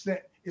 100%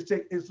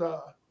 is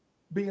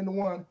being the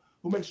one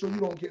who makes sure you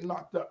don't get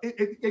knocked up.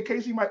 In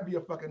case he might be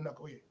a fucking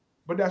knucklehead.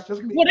 But that's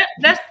just me. Well,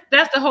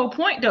 that's the whole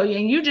point, though,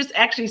 and you just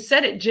actually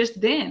said it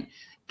just then.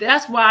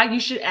 That's why you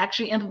should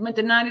actually implement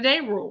the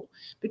 90-day rule.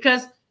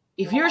 Because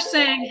if you're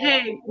saying,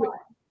 hey,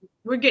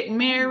 we're getting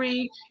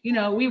married,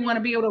 we want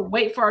to be able to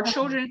wait for our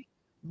children,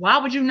 why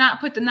would you not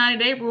put the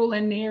 90-day rule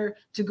in there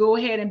to go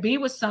ahead and be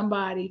with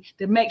somebody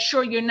to make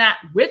sure you're not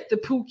with the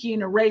Pookie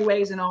and the Ray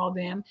Rays and all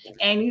them?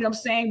 And you know what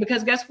I'm saying?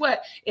 Because guess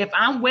what? If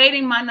I'm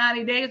waiting my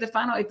 90 days to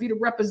find out if you're the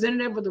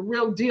representative of the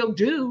real deal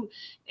dude,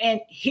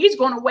 and he's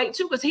going to wait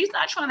too, because he's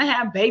not trying to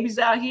have babies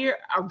out here.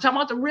 I'm talking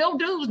about the real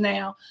dudes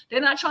now. They're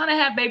not trying to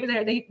have babies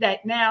there.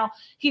 That now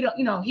he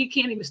don't, he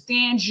can't even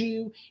stand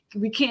you.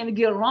 We can't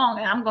get along,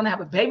 and I'm going to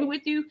have a baby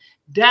with you.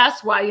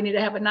 That's why you need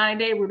to have a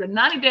 90-day rule. The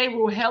 90-day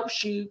rule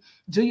helps you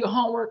do your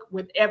homework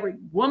with every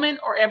woman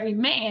or every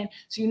man,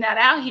 so you're not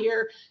out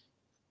here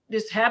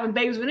just having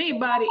babies with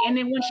anybody. And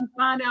then once you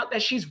find out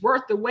that she's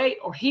worth the wait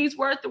or he's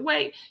worth the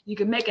wait, you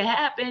can make it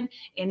happen,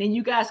 and then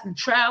you guys can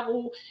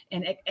travel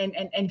and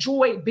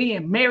enjoy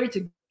being married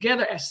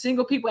together as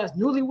single people, as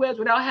newlyweds,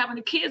 without having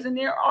the kids in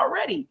there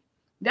already.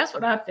 That's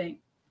what I think.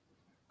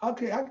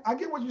 Okay, I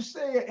get what you're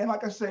saying, and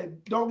like I said,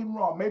 don't get me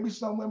wrong. Maybe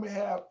some women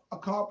have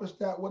accomplished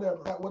that,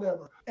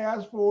 whatever.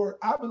 As for,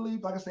 I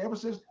believe, like I said, ever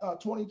since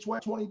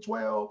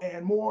 2012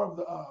 and more of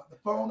the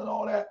phone and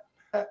all that.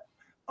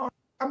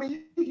 I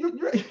mean, you're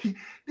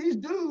these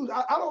dudes.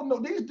 I don't know,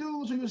 these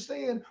dudes who you're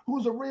saying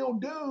who's a real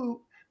dude.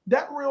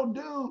 That real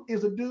dude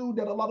is a dude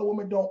that a lot of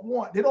women don't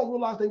want. They don't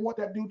realize they want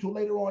that dude till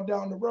later on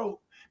down the road.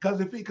 Because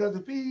if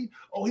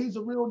he's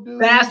a real dude.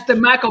 That's the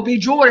Michael B.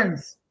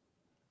 Jordans.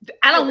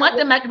 I don't want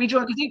the Michael B.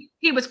 Jordan because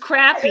he was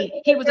crappy.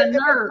 He was a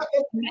nerd.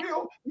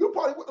 You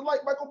probably wouldn't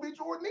like Michael B.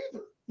 Jordan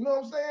either. You know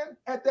what I'm saying?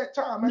 At that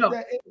time, no,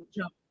 that age.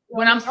 No.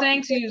 What I'm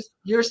saying to you is,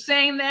 you're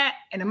saying that,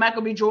 and the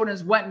Michael B. Jordan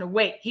is wanting to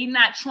wait. He's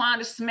not trying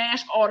to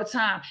smash all the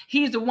time.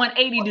 He's the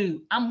 180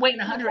 dude. I'm waiting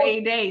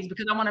 180 days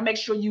because I want to make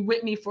sure you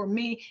with me for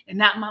me and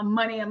not my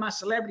money and my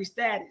celebrity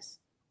status.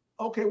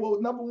 Okay,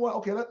 well, number one,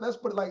 okay, let's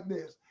put it like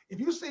this.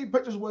 If you see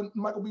pictures when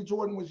Michael B.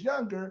 Jordan was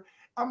younger,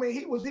 I mean,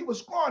 he was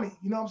scrawny.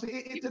 You know what I'm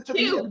saying? It took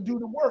him to do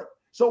the work.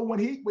 So when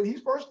he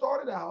first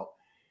started out,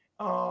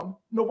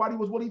 nobody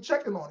was really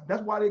checking on him.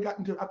 That's why they got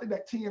into, I think,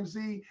 that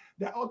TMZ,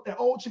 that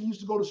old chick used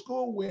to go to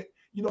school with,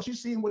 she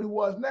seen what he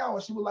was now,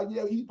 and she was like,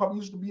 yeah, he probably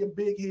used to be a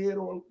big head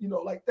or,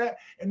 like that.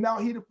 And now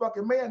he the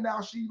fucking man.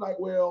 Now she like,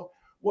 well,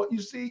 what you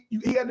see,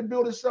 he had to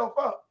build himself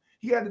up.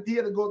 He had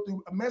to go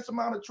through immense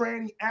amount of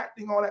training,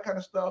 acting, all that kind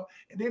of stuff.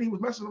 And then he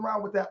was messing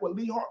around with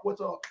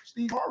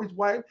Steve Harvey's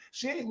wife.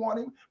 She ain't want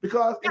him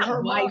because in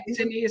her wife,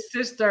 his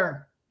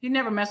sister. He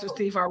never messed with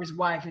Steve Harvey's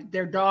wife,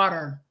 their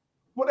daughter.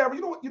 Whatever,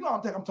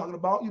 I'm talking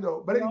about,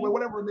 But anyway,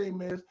 whatever her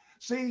name is.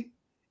 See,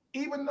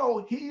 even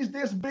though he's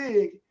this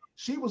big,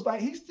 she was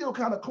like, he's still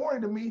kind of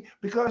corny to me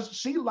because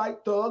she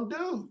liked thug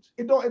dudes.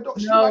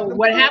 No,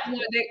 what happened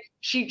was that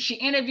she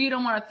interviewed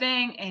him on a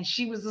thing, and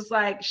she was just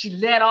like, she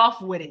let off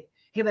with it.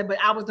 He's like, but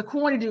I was the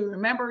corny dude.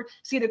 Remember?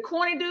 See, the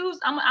corny dudes,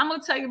 I'm gonna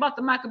tell you about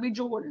the Michael B.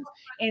 Jordans.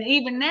 And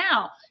even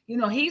now,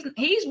 he's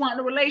wanting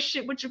a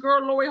relationship with your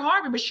girl Lori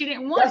Harvey, but she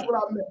didn't want it.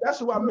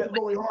 That's what I meant,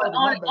 Lori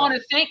Harvey.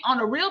 On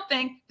the real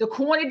thing, the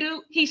corny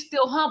dude, he's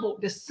still humble.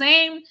 The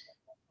same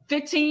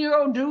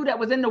 15-year-old dude that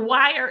was in The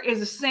Wire is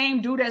the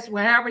same dude that's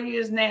wherever he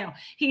is now.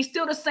 He's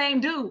still the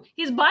same dude.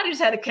 His body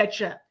just had to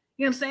catch up.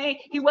 You know what I'm saying?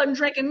 He wasn't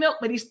drinking milk,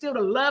 but he's still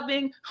the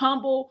loving,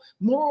 humble,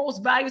 morals,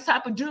 values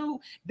type of dude.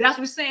 That's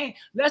what we're saying.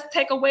 Let's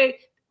take away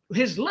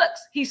his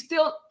looks. He's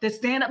still the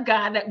stand-up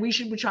guy that we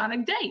should be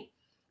trying to date.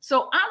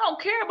 So I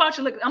don't care about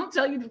your look. I'm gonna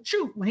tell you the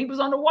truth. When he was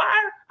on The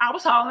Wire, I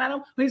was hollering at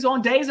him. When he's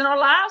on Days in Our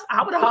Lives,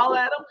 I would holler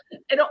at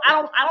him. I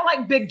don't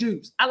like big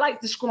dudes. I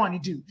like the scrawny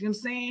dudes. You know what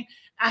I'm saying?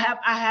 I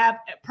have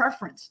a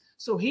preference.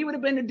 So he would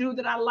have been the dude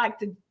that I like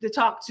to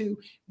talk to,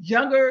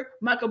 younger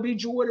Michael B.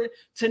 Jordan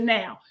to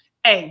now.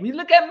 Hey, we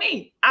look at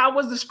me. I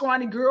was the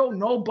scrawny girl,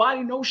 no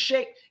body, no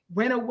shape.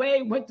 Went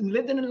away,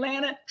 lived in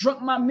Atlanta,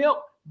 drunk my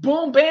milk,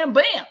 boom, bam,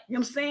 bam. You know what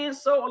I'm saying?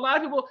 So a lot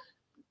of people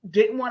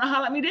didn't want to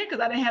holler at me then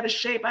because I didn't have the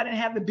shape. I didn't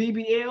have the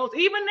BBLs.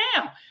 Even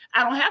now,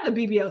 I don't have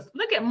the BBLs.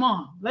 Look at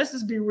mom. Let's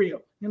just be real. You know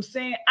what I'm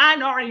saying?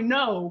 I already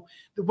know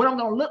what I'm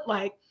going to look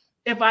like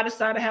if I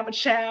decide to have a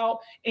child.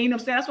 And you know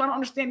what I'm saying? That's why I don't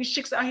understand these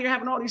chicks out here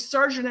having all these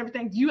surgeries and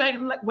everything. You have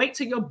to wait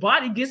till your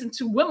body gets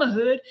into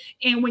womanhood.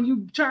 And when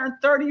you turn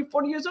 30,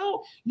 40 years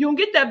old, you don't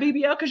get that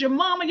BBL because your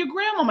mom and your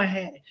grandmama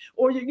had it.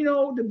 Or,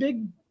 the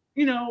big,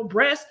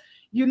 breast.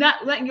 You're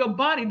not letting your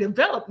body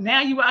develop.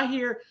 Now you out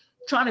here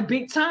trying to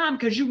beat time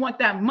because you want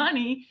that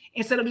money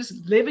instead of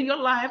just living your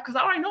life. Because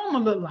I already know what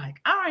I'm going to look like.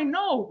 I already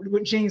know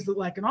what genes look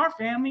like in our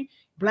family.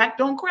 Black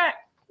don't crack.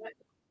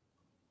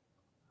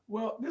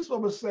 Well, this is what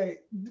I'm gonna say.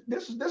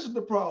 This is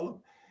the problem.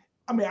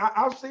 I mean,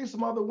 I've seen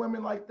some other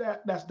women like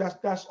that.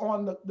 That's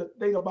on the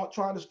thing about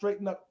trying to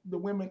straighten up the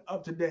women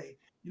of today.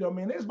 You know what I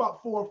mean? There's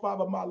about 4 or 5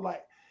 of my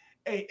life.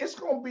 Hey, it's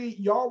gonna be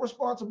your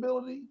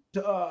responsibility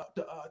to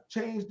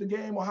change the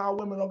game or how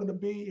women are gonna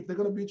be if they're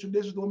gonna be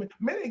traditional women.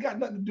 Men ain't got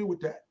nothing to do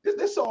with that.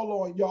 This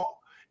all on y'all.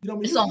 You know what I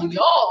mean? It's on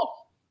y'all.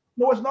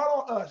 No, it's not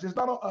on us. It's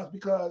not on us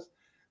because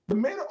the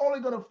men are only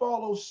gonna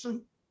follow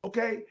suit.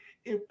 Okay,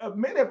 if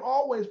men have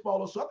always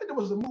followed. So I think there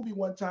was a movie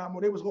one time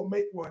where they was gonna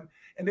make one,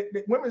 and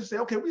the women say,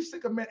 "Okay, we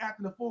sick of men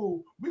acting a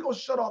fool. We gonna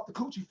shut off the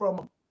coochie from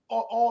them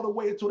all the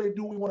way until they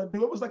do what we want to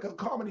do." It was like a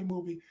comedy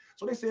movie.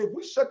 So they said, if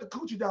we shut the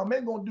coochie down,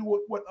 men gonna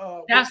do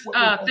That's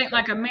what think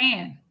like a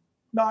man.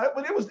 no,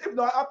 but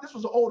this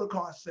was an older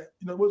concept.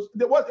 You know, it was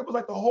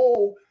like the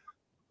whole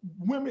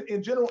women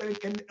in general in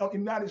the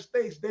United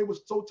States. They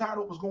was so tired of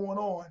what was going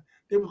on,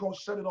 they was gonna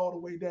shut it all the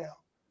way down.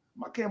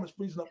 My camera's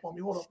freezing up on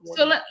me. Hold on.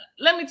 So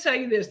let me tell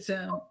you this,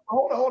 Tim.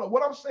 Hold on.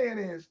 What I'm saying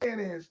is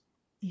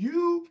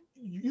you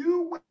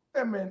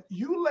women,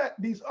 you let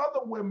these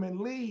other women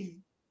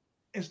lead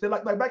instead.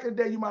 Like back in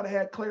the day, you might have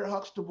had Claire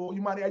Huxtable.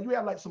 You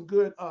had like some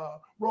good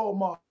role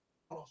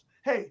models.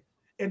 Hey,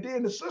 and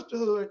then the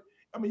sisterhood.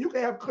 I mean, you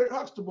can have Claire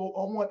Huxtable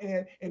on one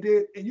end, and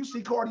you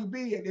see Cardi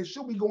B, and then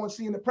she'll be going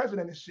seeing the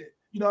president and shit.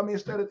 You know what I mean?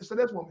 Instead of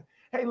this woman.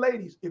 Hey,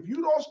 ladies, if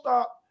you don't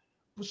stop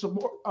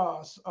supporting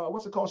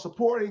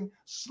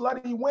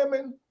slutty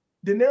women,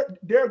 then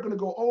they're going to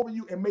go over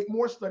you and make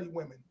more slutty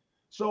women.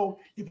 So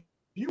if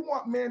you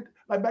want men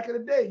like back in the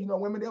day, you know,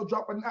 women, they'll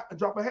drop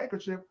a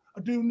handkerchief.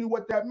 A dude knew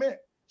what that meant.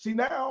 See,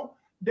 now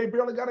they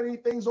barely got any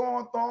things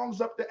on.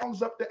 Thongs up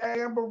to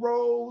Amber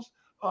Rose,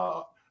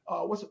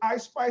 what's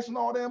Ice Spice and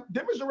all them.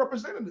 Them is your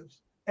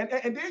representatives. And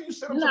then you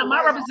send them not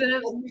my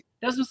representatives.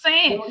 That's what I'm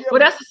saying. Well,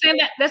 that's the same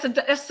that's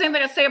the same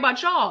thing I say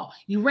about y'all.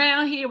 You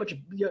round here with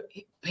your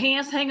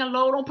pants hanging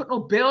low, don't put no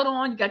belt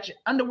on, you got your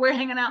underwear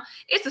hanging out.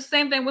 It's the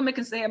same thing women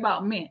can say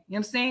about men. You know what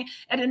I'm saying?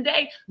 At the end of the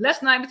day,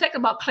 let's not even talk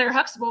about Claire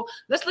Huxtable.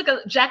 Let's look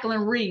at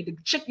Jacqueline Reed. The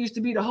chick used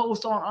to be the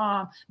host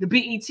on the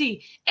BET.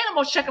 And I'm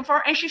gonna check for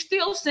her, and she's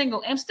still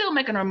single and still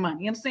making her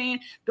money. You know what I'm saying?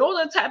 Those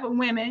are the type of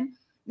women,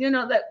 you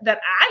know,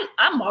 that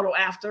I model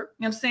after. You know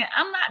what I'm saying?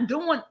 I'm not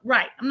doing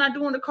right. I'm not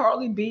doing the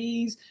Carly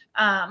B's.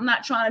 I'm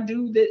not trying to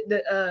do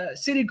the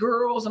city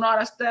girls and all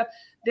that stuff.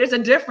 There's a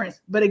difference.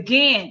 But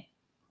again,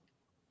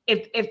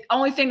 if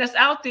only thing that's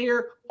out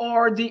there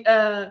are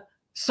the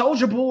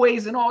soldier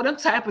boys and all them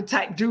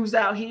type dudes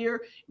out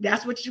here,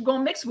 that's what you're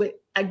gonna mix with.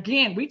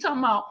 Again, we talking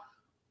about,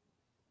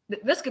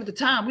 let's give it the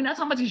time. We're not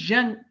talking about these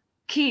young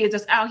kids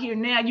that's out here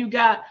now. You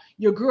got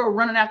your girl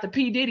running after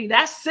P. Diddy.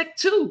 That's sick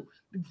too.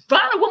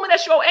 Find a woman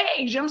that's your age.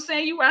 You know what I'm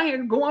saying? You out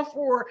here going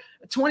for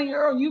a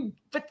 20-year-old, you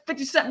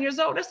 50-something years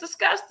old. That's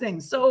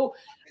disgusting. So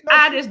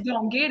I just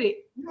don't get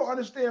it. You don't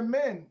understand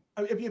men.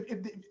 I mean, if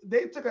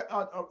they took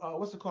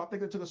what's it called? I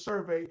think they took a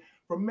survey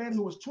from men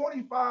who was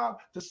 25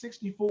 to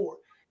 64.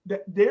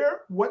 That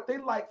what they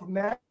like from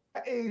that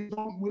age,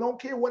 we don't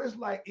care what it's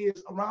like,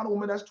 is around a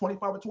woman that's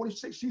 25 or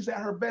 26. She's at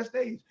her best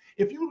age.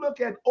 If you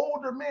look at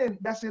older men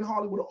that's in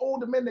Hollywood,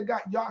 older men that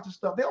got yachts and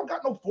stuff, they don't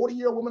got no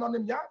 40-year women on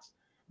them yachts.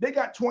 They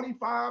got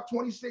 25,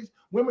 26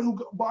 women whose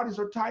bodies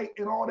are tight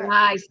and all that.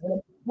 Nice.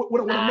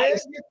 When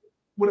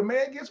a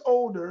man gets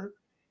older,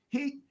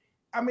 he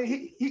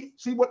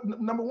see what,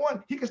 number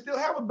one, he can still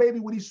have a baby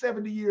when he's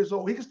 70 years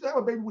old. He can still have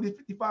a baby when he's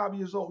 55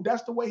 years old.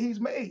 That's the way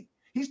he's made.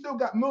 He still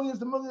got millions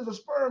and millions of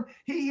sperm.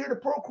 He's here to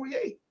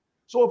procreate.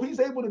 So if he's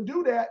able to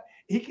do that,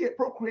 he can't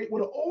procreate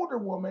with an older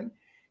woman.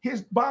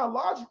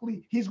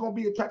 Biologically, he's going to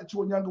be attracted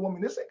to a younger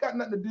woman. This ain't got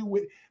nothing to do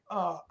with,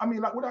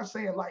 like we're not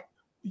saying like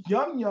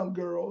young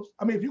girls.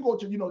 I mean, if you go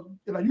to,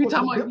 like we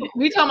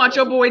talking about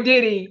your boy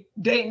Diddy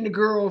dating the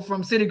girl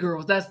from City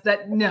Girls. No.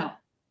 You know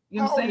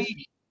what I'm saying?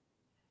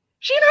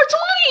 She in her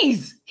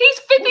 20s. He's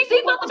 50.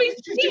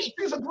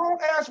 She's a grown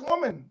ass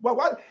woman.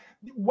 Well,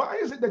 why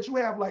is it that you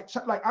have like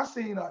I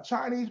seen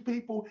Chinese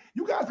people?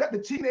 You guys got the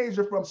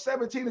teenager from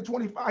 17 to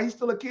 25. He's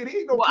still a kid. He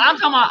ain't no. Well,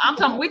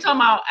 we talking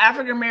about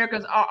African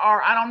Americans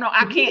are I don't know.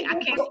 I can't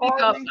speak of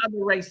other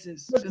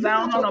races because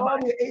I don't know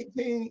nobody. At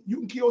 18, you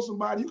can kill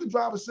somebody. You can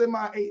drive a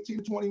semi 18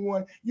 to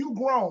 21. You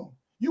grown.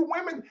 You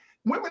women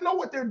know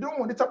what they're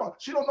doing. They talk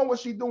about she don't know what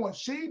she's doing.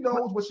 She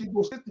knows what she's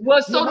doing.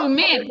 Well, so do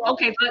men.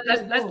 Okay,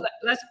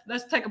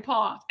 let's take a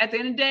pause. At the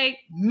end of the day,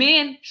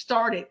 men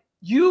started.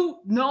 You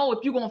know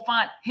if you're gonna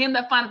find him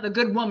that findeth a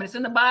good woman. It's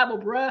in the Bible,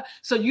 bruh.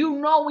 So you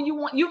know when you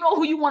want, you know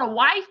who you want a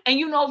wife, and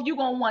you know if you're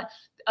gonna want,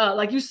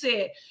 like you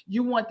said,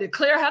 you want the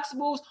Claire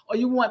Huxtables or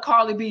you want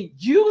Carly B.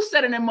 You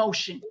set an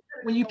emotion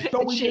when you pick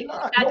the chick.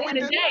 At the end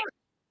of the day,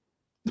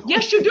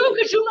 yes, you do,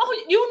 because you know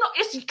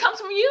it comes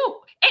from you.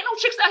 Ain't no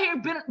chicks out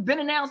here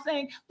been now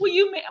saying, well,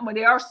 you may, I mean,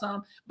 there are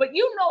some, but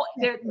you know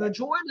that the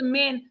majority of the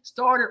men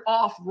started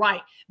off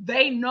right.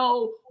 They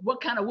know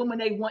what kind of woman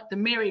they want to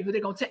marry, who they're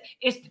gonna take.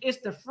 It's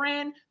the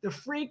friend, the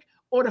freak,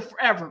 or the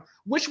forever.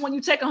 Which one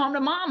you taking home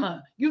to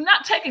mama? You're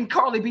not taking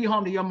Carly B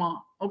home to your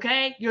mom.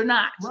 Okay, you're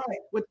not Right.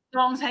 with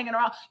thongs hanging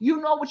around. You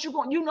know what you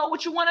want. You know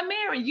what you want to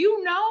marry.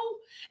 You know,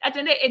 at the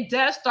end of the day, it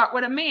does start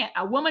with a man.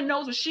 A woman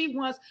knows what she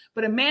wants,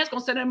 but a man's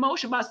gonna set in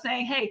motion by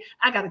saying, "Hey,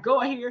 I got to go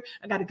here.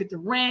 I got to get the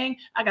ring.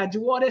 I got to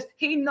do all this."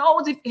 He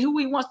knows who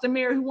he wants to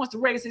marry, who wants to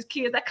raise his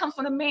kids. That comes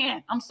from the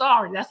man. I'm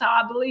sorry, that's how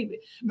I believe it.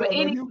 No, But no,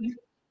 anyway,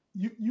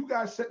 you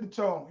guys set the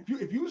tone.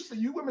 If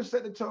you women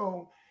set the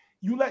tone,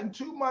 you letting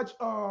too much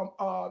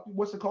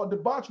what's it called,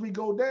 debauchery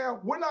go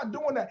down. We're not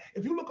doing that.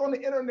 If you look on the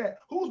internet,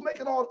 who's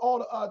making all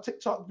the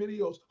TikTok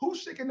videos?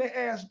 Who's shaking their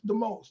ass the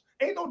most?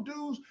 Ain't no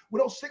dudes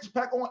with those six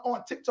pack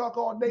on TikTok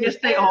all day. yes,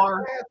 It's they ass,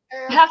 are.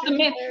 ass, Half the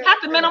titty, men, ass, half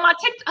the men ass. on my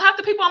TikTok, half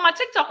the people on my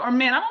TikTok are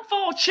men. I don't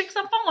follow chicks.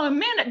 I'm following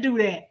men that do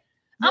that.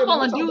 Yeah, I'm but we're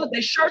following talking dudes about with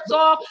their shirts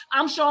off.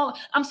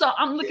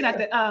 I'm looking at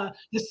yeah,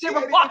 the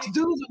silver yeah, fox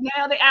dudes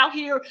now. They out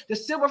here, the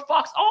silver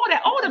fox,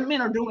 all the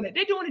men are doing it.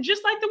 They're doing it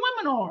just like the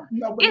women are,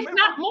 no, but if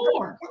not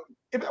more.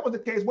 if that was the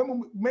case,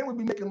 men would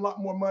be making a lot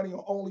more money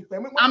on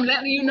OnlyFans. I'm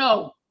letting you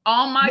know.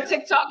 On my Men,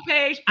 TikTok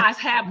page, I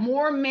have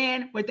more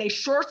men with their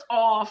shirts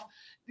off,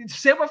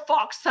 silver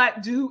fox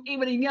type dude,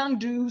 even the young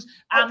dudes.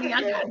 I okay, mean, I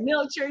yeah. got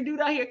military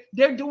dude out here.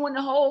 They're doing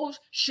the whole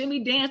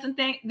shimmy dancing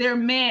thing. They're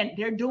men.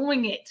 They're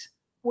doing it.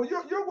 Well,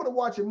 you're going to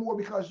watch it more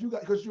because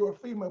you're a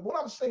female. But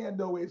what I'm saying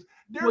though is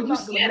they're Well, you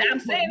not going to said make I'm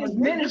as much saying is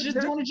money. men is just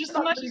doing it just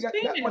They're as not much getting as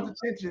that much females.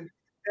 attention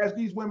as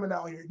these women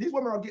out here. These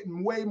women are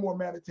getting way more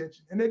mad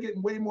attention, and they're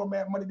getting way more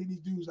mad money than these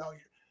dudes out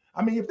here.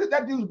 I mean, if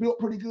that dude's built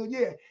pretty good,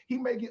 yeah, he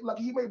may get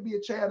lucky. He may be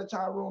a Chad or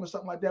Tyrone or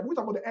something like that. But we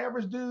talking about the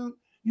average dude.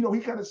 You know, he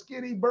kind of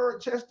skinny, bird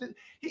chested.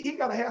 He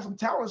got to have some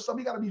talent.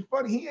 Something he got to be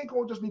funny. He ain't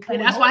going to just be And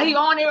pulling that's why hard. he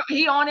on there.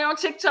 He on there on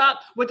TikTok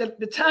with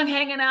the tongue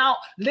hanging out,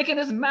 licking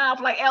his mouth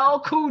like LL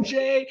Cool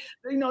J.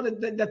 You know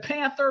the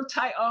Panther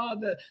type,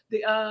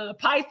 the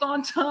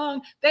Python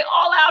tongue. They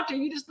all out there.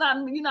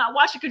 You're not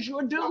watching because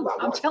you're a dude. I'm not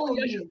I'm watching telling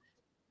no you. dude.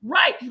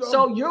 Right. You know,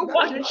 So you're that is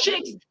watching not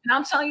chicks, me. and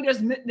I'm telling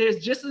you,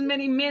 there's just as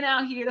many men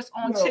out here that's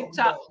on No,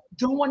 TikTok no,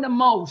 doing the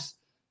most,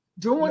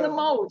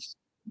 no,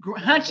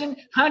 hunching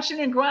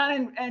and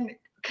grinding and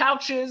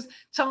couches,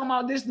 talking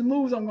about this the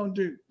moves I'm gonna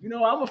do. You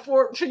know, I'm gonna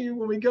forward to you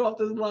when we get off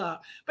this live.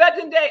 But at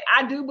the end of the day,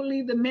 I do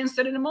believe the men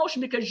set it in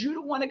motion because you're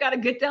the one that got to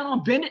get down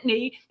on bended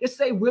knee to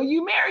say, "Will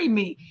you marry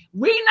me?"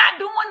 We not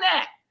doing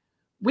that.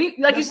 We,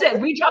 like you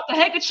said, we drop the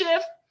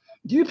handkerchief,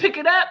 you pick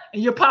it up,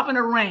 and you're popping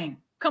a ring.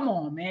 Come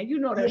on, man. You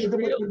know that's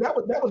real.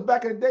 But that was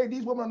back in the day.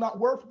 These women are not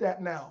worth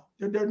that now.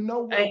 They're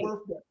nowhere Hey, worth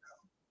that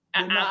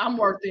now. They're not. I'm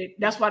worth it.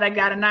 That's why they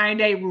got a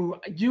 9-day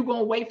rule. You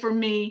gonna wait for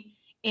me,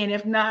 and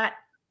if not,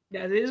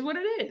 that is what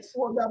it is.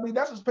 Well, I mean,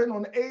 that's just depending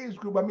on the age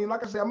group. I mean,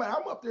 like I said, I'm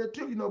up there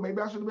too. You know,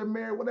 maybe I should have been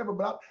married, whatever.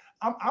 But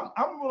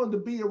I'm willing to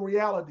be a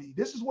reality.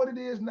 This is what it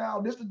is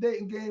now. This is the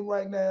dating game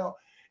right now,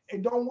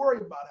 and don't worry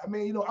about it. I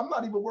mean, you know, I'm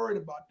not even worried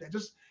about that.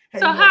 Just hey,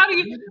 So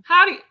you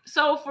know,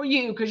 so for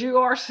you, because you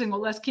are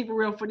single, let's keep it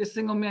real for the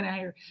single men out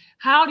here.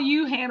 How do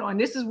you handle, and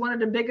this is one of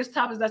the biggest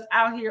topics that's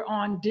out here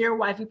on Dear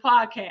Wifey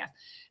podcast.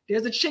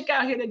 There's a chick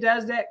out here that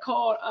does that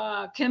called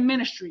Kim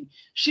Ministry.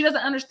 She doesn't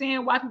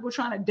understand why people are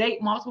trying to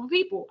date multiple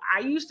people. I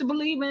used to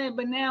believe in it,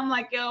 but now I'm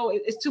like, yo,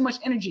 it's too much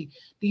energy.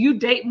 Do you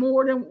date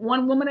more than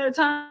one woman at a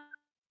time?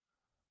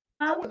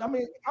 I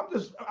mean, I'm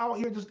just out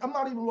here. I'm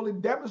not even really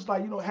that much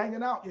like, you know,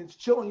 hanging out. It's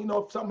chilling. You know,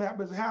 if something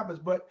happens, it happens.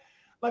 But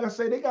like I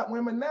say, they got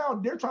women now.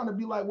 They're trying to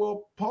be like,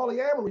 well,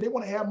 polyamory. They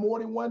want to have more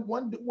than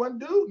one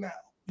dude now.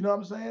 You know what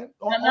I'm saying?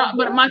 No,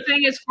 but my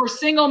thing is for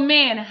single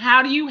men,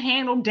 how do you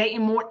handle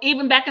dating more?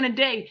 Even back in the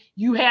day,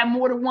 you had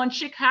more than one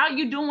chick. How are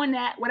you doing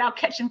that without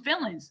catching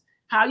feelings?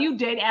 How you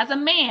date as a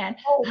man?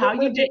 How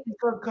you date?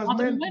 Because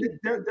men,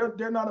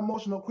 they're not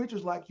emotional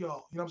creatures like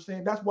y'all. You know what I'm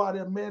saying? That's why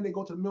they're men. They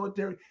go to the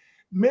military.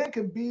 Men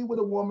can be with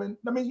a woman.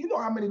 I mean, you know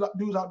how many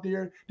dudes out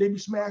there, they be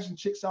smashing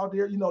chicks out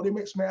there. You know, they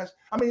make smash.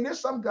 I mean, there's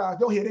some guys,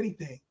 they'll hit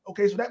anything.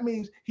 Okay, so that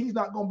means he's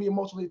not going to be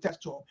emotionally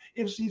attached to him.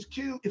 If she's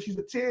cute, if she's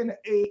a 10, an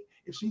 8,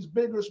 if she's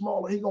bigger or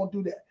smaller, he's going to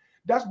do that.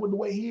 That's what the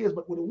way he is.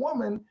 But with a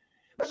woman,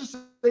 let's just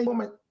say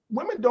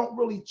women don't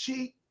really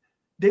cheat.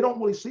 They don't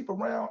really sleep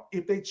around.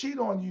 If they cheat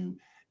on you,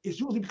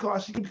 it's usually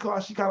because she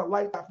kind of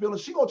like that feeling.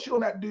 She going to cheat on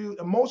that dude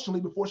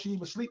emotionally before she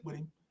even sleep with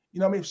him. You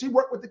know what I mean? If she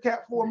worked with the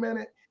cat for a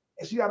minute,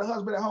 and she got a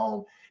husband at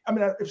home, I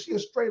mean, if she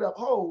is straight up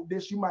hoe,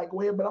 then she might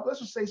go ahead. But let's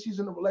just say she's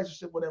in a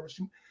relationship, whatever.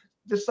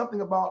 There's something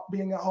about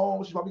being at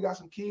home. She probably got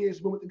some kids,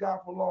 been with the guy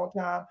for a long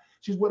time.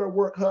 She's with her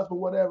work husband,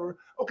 whatever.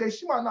 Okay,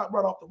 she might not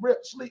right off the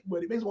rip sleep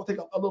with him. It's going to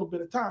take a little bit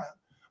of time.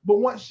 But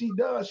once she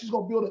does, she's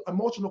going to build an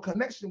emotional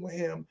connection with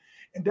him.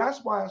 And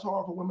that's why it's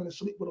hard for women to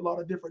sleep with a lot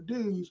of different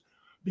dudes,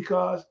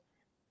 because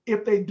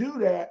if they do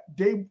that,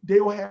 they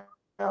won't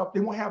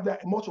have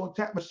that emotional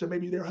attachment to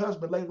maybe their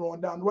husband later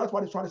on down the road. That's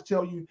why they try to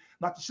tell you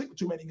not to sleep with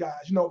too many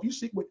guys. You know, if you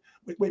sleep with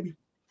maybe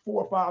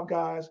 4 or 5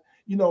 guys,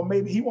 you know,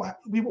 maybe he won't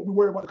be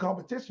worried about the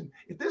competition.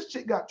 If this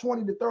chick got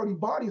 20 to 30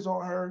 bodies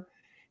on her,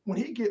 when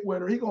he get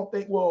with her, he gonna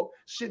think, well,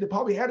 shit, there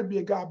probably had to be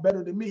a guy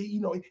better than me. You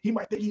know, he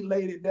might think he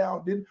laid it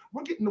down. Then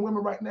we're getting the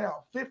women right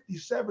now, 50,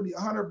 70,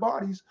 100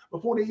 bodies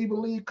before they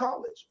even leave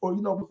college, or,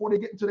 you know, before they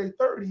get into their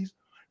 30s.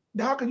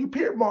 How can you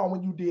period mom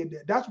when you did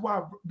that? That's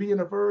why being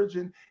a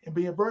virgin and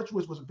being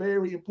virtuous was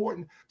very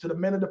important to the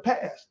men of the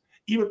past.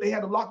 Even if they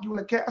had to lock you in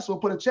a castle,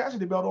 put a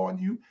chastity belt on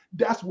you,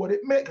 that's what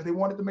it meant, because they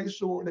wanted to make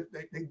sure that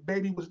the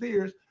baby was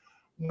theirs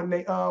when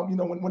they,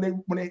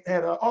 when they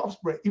had an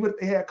offspring, even if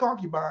they had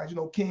concubines,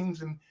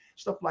 kings and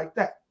stuff like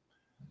that.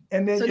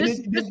 And then, so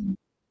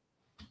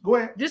go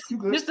ahead. This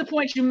is the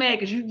point you make,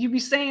 because you be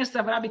saying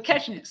stuff and I'll be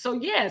catching it. So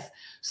yes,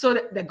 so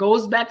that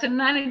goes back to the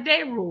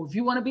 90-day rule. If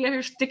you want to be out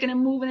here sticking and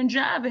moving and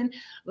jiving,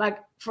 like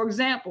for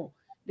example,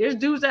 there's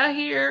dudes out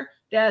here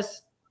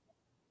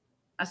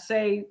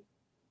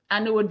I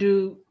knew a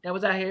dude that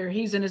was out here.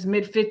 He's in his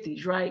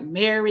mid-50s, right?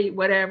 Married,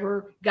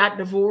 whatever, got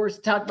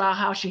divorced, talked about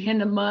how she hit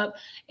him up,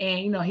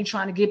 and he's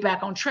trying to get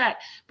back on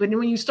track. But then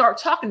when you start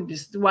talking,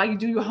 this is why you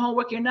do your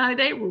homework, your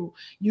 90-day rule.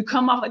 You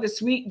come off like a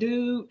sweet dude,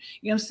 you know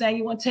what I'm saying?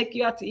 You want to take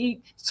you out to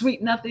eat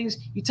sweet nothings.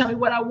 You tell me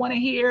what I want to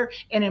hear,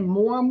 and then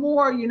more and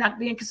more, you're not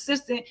being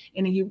consistent,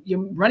 and then you're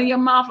running your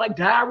mouth like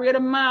diarrhea of the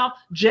mouth,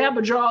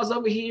 jabber jaws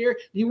over here.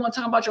 You want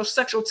to talk about your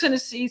sexual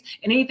tendencies,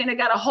 and anything that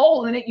got a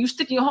hole in it, you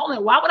stick your hole in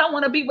it. Why would I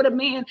want to be with a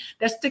man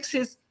that sticks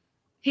his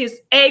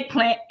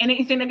eggplant in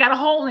anything that got a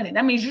hole in it?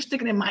 That means you're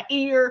sticking it in my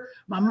ear,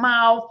 my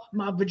mouth,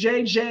 my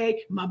vajayjay,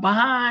 my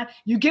behind.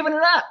 You giving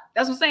it up.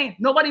 That's what I'm saying.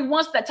 Nobody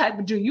wants that type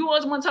of dude. You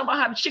always want to talk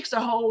about how the chicks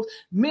are hoes.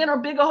 Men are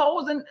bigger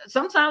hoes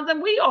sometimes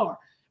than we are.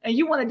 And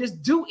you want to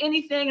just do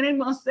anything, and then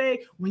want to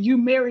say, when you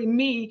marry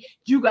me,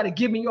 you got to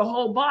give me your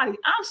whole body.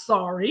 I'm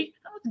sorry.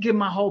 I don't have to give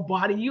my whole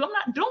body to you. I'm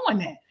not doing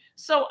that.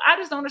 So I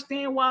just don't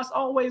understand why it's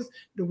always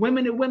the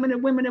women and women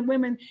and women and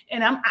women.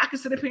 And I can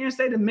sit up here and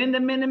say the men, the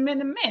men, the men,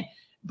 the men.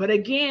 But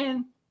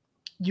again,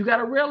 you got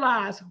to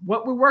realize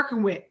what we're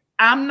working with.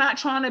 I'm not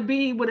trying to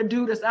be with a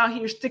dude that's out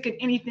here sticking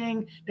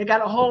anything that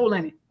got a hole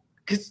in it.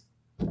 Because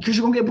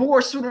you're going to get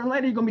bored sooner or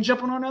later. You're going to be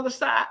jumping on the other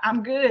side.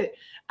 I'm good.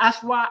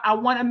 That's why I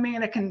want a man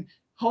that can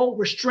hold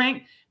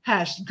restraint,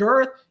 has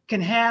girth,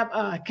 can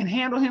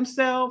handle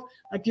himself.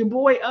 Like your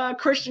boy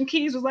Christian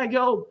Keys was like,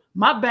 yo,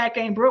 my back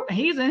ain't broke. And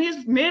he's in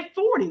his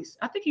mid-40s.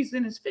 I think he's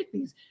in his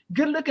 50s.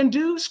 Good looking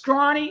dude,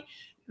 scrawny,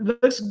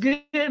 looks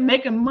good,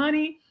 making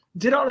money.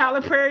 Did all the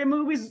Tyler Perry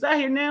movies. Is out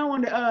here now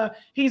on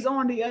he's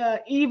on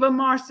the Eva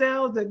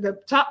Marcel, the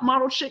top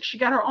model chick. She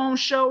got her own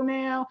show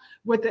now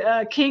with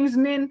the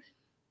Kingsmen.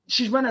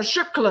 She's running a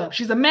strip club.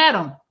 She's a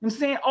madam. I'm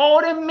saying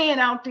all them men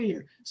out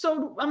there.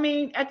 So I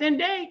mean, at the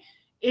end of the day,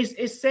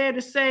 it's sad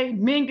to say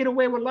men get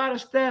away with a lot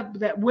of stuff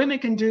that women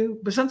can do,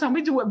 but sometimes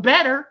we do it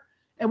better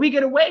and we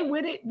get away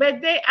with it.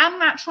 But I'm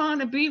not trying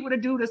to be with a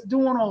dude that's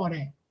doing all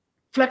that.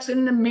 Flexing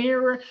in the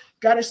mirror,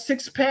 got a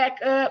six-pack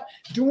up,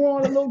 doing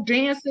all the little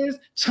dances,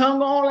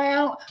 tongue all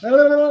out. I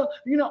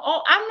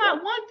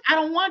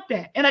don't want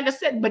that. And like I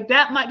said, but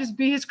that might just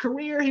be his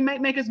career. He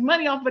might make his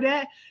money off of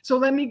that. So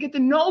let me get to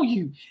know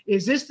you.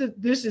 Is this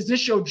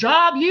your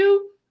job,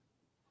 you?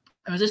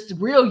 Or is this the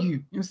real you? You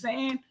know what I'm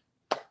saying?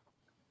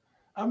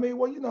 I mean,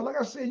 well, like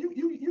I said,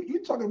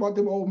 you talking about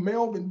them old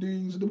Melvin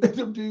dudes, them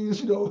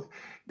dudes,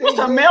 What's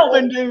a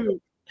Melvin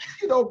dude?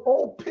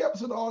 Old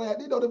pimps and all that.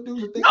 Them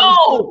dudes that the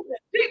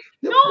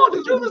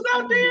dudes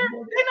out there,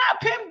 they're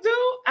not pimp dude.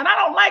 And I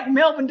don't like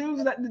Melvin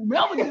dudes.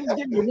 Melvin dudes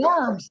give you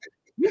worms.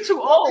 You're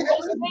too old.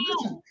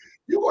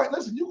 You're going to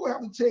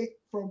have to take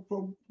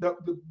from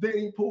the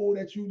dating pool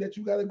that you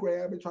got to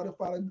grab and try to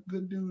find a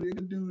good dude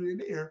in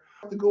there.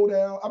 To go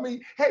down. I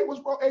mean, hey,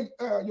 what's wrong? Hey,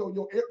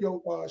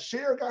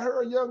 Cher got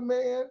her a young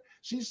man.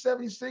 She's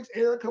 76.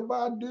 Erykah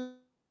Badu.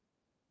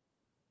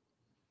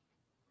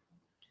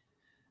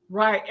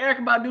 Right,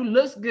 Erykah Badu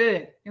looks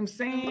good. You know what I'm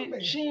saying?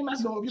 If you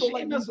don't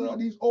like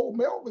these old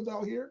Melvins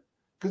out here,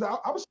 because I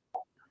was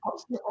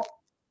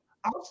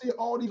seeing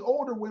all these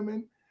older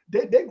women.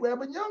 They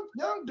grabbing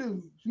young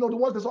dudes. The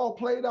ones that's all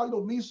played out.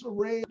 Lisa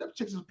Ray. Them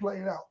chicks is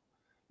playing out.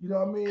 You know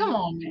what I mean? Come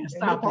on, man,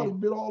 stop it. They probably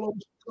been all over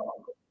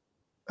Chicago.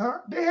 Huh?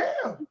 They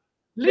have.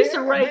 Lisa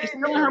Ray is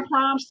still in her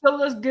prime, still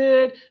looks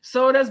good.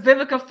 So does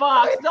Vivica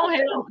Fox. Don't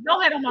hate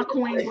on my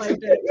queens like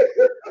that.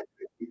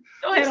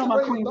 Don't hate on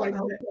my queens like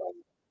that.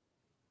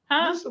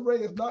 Huh? Lisa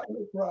Ray is not in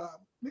her prime.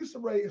 Lisa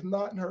Ray is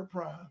not in her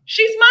prime.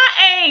 She's my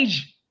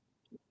age.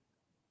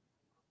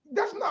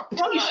 That's not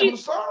prime. I'm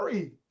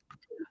sorry.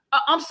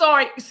 I'm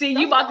sorry. See,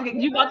 you about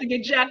to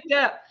get jacked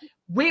up.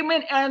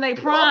 Women are in their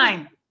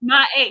prime.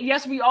 My age.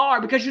 Yes, we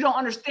are, because you don't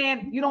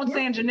understand. You don't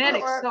understand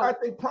genetics. I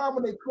think prime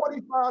when they're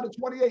 25 to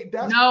 28.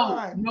 That's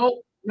fine.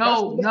 No.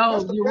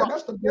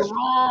 You're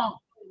wrong.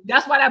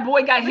 That's why that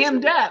boy got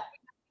hemmed up.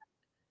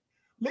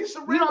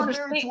 Lisa Ray was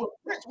married to a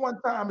prince one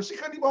time, and she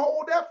couldn't even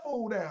hold that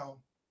fool down.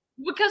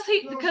 Because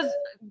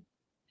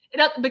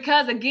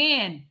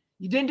again,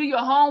 you didn't do your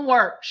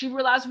homework. She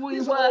realized who he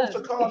was.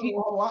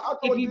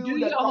 If you do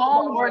your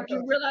homework,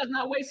 you realize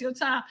not wasting your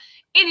time.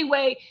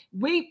 Anyway,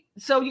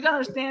 so you gotta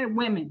understand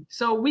women.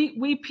 So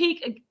we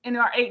peak in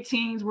our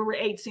 18s, where we're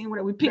 18,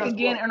 whatever. We peak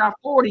again in our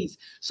 40s.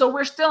 So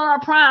we're still in our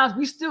primes.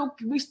 We still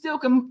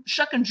can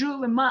shuck and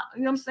drool and you know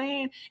what I'm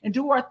saying, and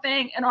do our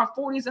thing in our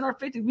 40s and our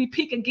 50s. We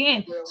peak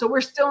again. Yeah. So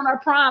we're still in our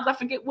primes. I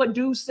forget what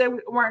dude said we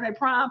weren't in a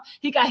prime.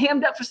 He got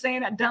hemmed up for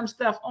saying that dumb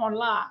stuff on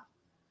live.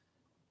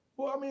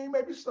 Well, I mean,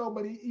 maybe so,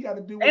 but he got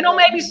to do. Ain't no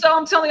maybe so.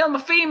 I'm telling you, I'm a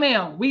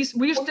female. We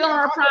well, still in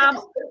our primes,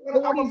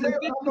 40s and 50s.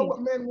 I know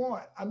what men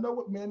want. I know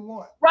what men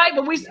want. Right,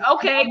 but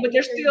but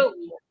they're still.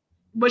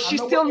 But she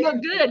still look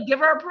good. Give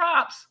her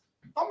props.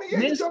 I mean, yeah,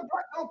 you don't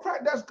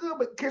crack. That's good,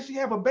 but can she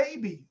have a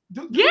baby?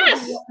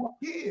 Yes.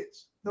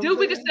 Kids. Dude,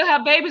 we can still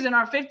have babies in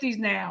our 50s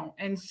now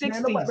and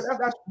 60s. Man, but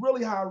that's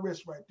really high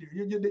risk right there.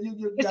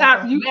 It's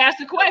how you ask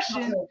the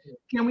question.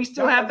 Can we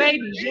still have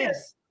babies?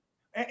 Yes.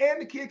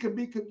 And the kid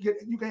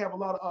you can have a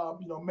lot of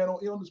mental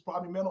illness,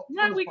 probably mental.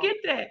 Yeah, we get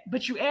that,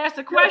 but you ask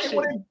the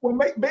question.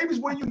 Babies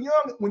when you're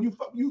young, when you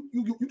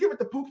give it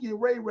to Pookie and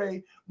Ray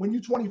Ray when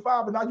you're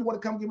 25, and now you want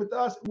to come give it to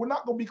us. We're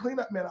not gonna be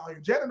cleanup men out here.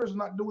 Janitors are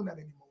not doing that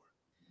anymore.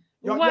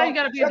 Why you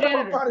gotta be a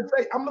janitor?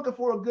 I'm looking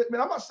for a good man.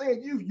 I'm not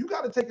saying you. You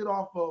got to take it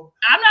off of.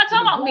 I'm not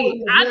talking about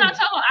me. I'm not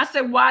talking about. I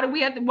said, why do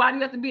you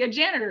have to be a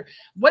janitor?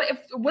 What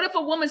if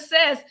a woman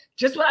says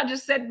just what I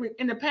just said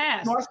in the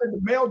past? No, I said the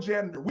male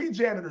janitor. We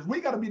janitors.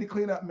 We got to be the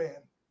cleanup man.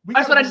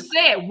 That's what I just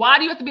said. Why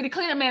do you have to be the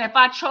cleanup man? If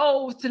I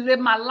chose to live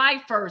my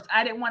life first,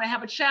 I didn't want to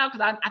have a child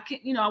because I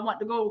can't. I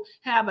want to go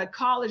have a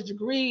college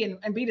degree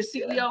and be the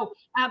CEO. Yeah.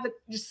 I have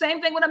the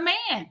same thing with a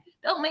man.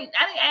 I didn't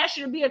ask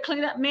you to be a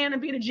cleanup man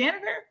and be the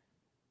janitor.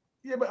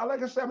 Yeah, but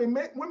like I said, I mean,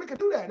 women can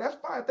do that. That's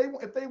fine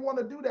if they want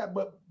to do that.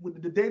 But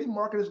the dating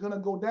market is going to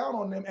go down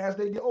on them as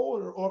they get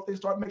older, or if they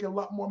start making a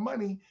lot more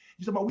money.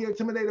 You said about we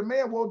intimidate a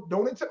man. Well,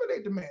 don't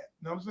intimidate the man. You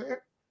know what I'm saying? You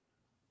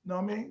know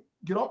what I mean?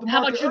 Get off the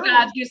market.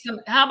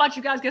 How about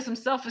you guys get some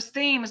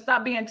self-esteem and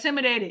stop being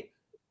intimidated?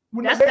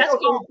 That's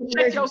called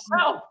check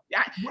yourself.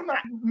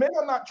 Men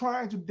are not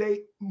trying to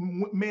date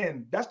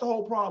men. That's the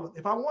whole problem.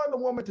 If I wanted a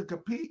woman to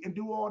compete and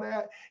do all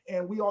that,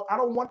 and I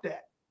don't want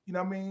that. You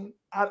know what I mean?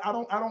 I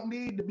don't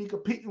need to be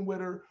competing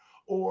with her,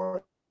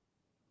 or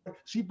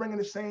she bringing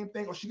the same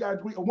thing, or she got a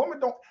degree.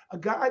 A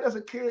guy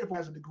doesn't care if he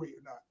has a degree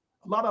or not.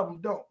 A lot of them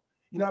don't.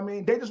 You know what I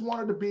mean? They just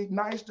wanted to be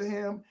nice to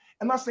him.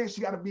 I'm not saying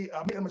she got to be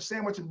making him a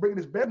sandwich and bringing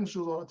his bedroom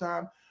shoes all the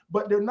time,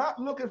 but they're not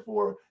looking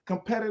for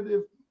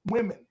competitive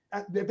women.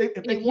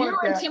 If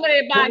you're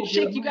intimidated by a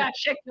chick, you got to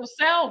check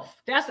yourself.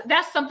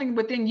 That's something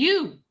within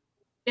you.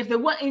 If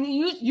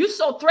you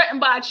so threatened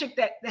by a chick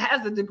that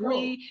has a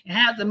degree and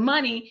has the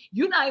money,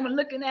 you're not even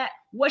looking at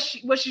what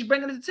she's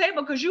bringing to the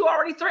table because you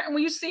already threatened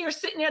when you see her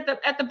sitting at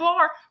the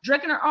bar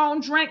drinking her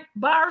own drink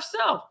by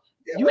herself.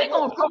 Yeah, you ain't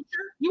gonna approach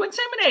her. You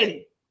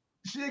intimidated.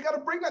 She ain't got to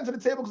bring that to the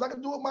table because I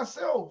can do it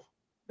myself.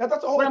 That's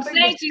the whole thing. What I'm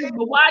saying to you,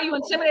 but why are you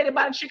intimidated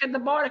by a chick at the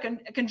bar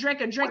that can drink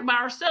a drink by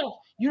herself?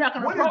 You're not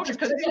gonna approach her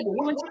because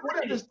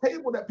what is this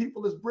table that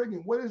people is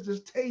bringing? What is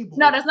this table?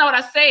 No, that's not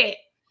what I said.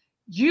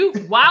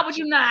 Why would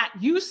you not?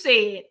 You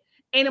said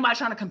ain't nobody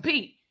trying to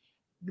compete.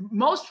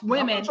 Most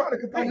women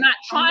are not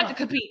trying to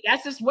compete.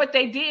 That's just what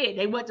they did.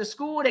 They went to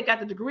school, they got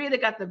the degree, they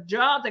got the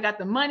job, they got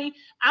the money.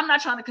 I'm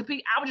not trying to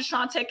compete. I was just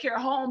trying to take care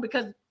of home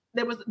because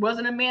there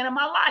wasn't a man in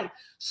my life.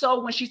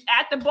 So when she's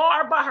at the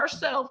bar by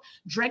herself,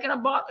 drinking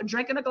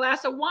a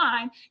glass of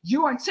wine,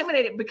 you are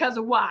intimidated because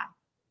of why?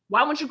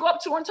 Why won't you go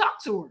up to her and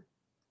talk to her?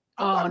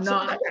 Oh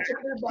no,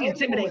 she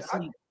intimidates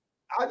me.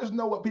 I just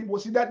know what people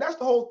see. That's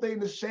the whole thing,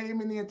 the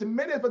shame and the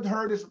intimidation. I've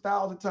heard this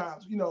 1,000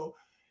 times.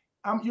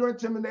 You're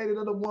intimidated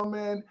of the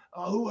woman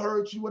who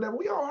hurt you, whatever.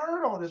 We all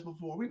heard all this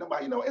before.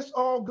 It's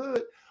all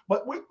good.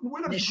 But we're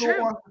going to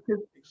go on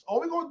statistics.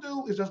 All we're going to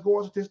do is just go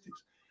on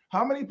statistics.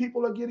 How many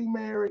people are getting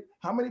married?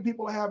 How many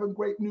people are having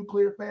great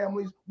nuclear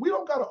families? We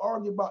don't got to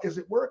argue about, is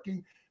it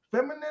working?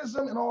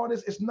 Feminism and all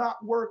this is not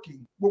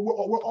working. We're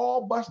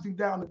all busting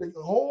down the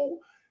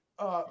whole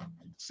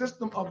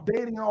system of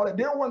dating and all that.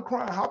 They're one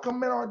crying. How come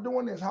men aren't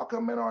doing this? How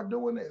come men aren't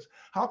doing this?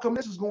 How come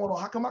this is going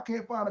on? How come I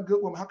can't find a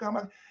good woman?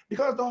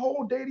 Because the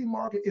whole dating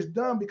market is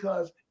done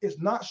because it's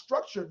not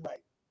structured right.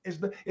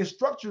 It's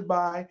structured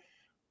by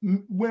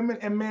women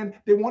and men.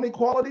 They want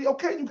equality.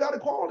 Okay, you got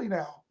equality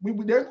now.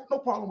 There's no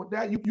problem with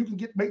that. You can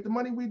make the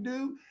money we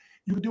do.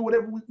 You can do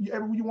whatever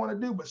you want to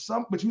do,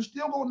 but you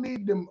still gonna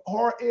need them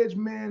hard-edged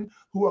men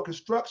who are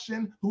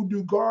construction, who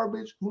do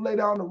garbage, who lay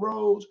down the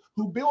roads,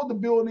 who build the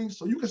buildings,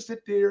 so you can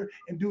sit there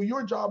and do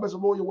your job as a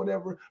lawyer,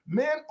 whatever.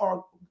 Men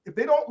are, if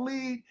they don't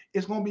lead,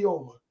 it's gonna be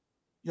over.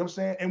 You know what I'm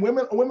saying? And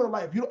women are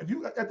like, if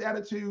you got the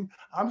attitude,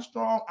 I'm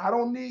strong, I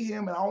don't need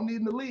him, and I don't need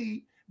him to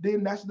lead,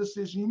 then that's the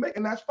decision you make,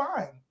 and that's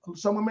fine.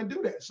 Some women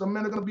do that. Some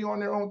men are gonna be on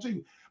their own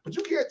too. But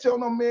you can't tell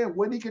no man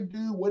what he could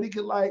do, what he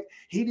could like.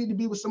 He need to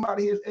be with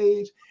somebody his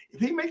age.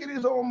 If he making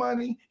his own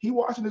money, he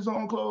washing his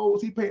own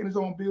clothes, he paying his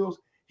own bills,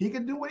 he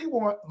can do what he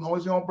want as long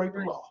as he don't break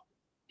the law.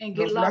 And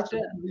get locked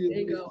up. There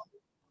you go.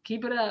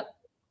 Keep it up.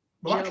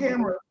 But my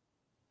camera,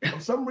 for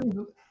some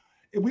reason,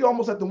 if we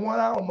almost at the 1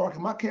 hour mark,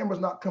 and my camera's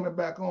not coming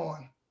back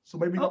on. So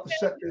maybe we have to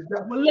shut this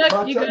down. Well,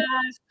 look, you guys,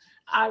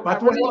 I'll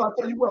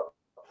tell you what,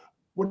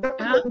 we're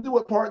definitely going to do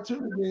a part 2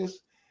 of this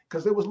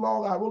because it was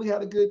long. I really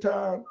had a good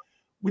time.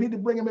 We need to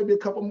bring in maybe a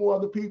couple more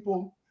other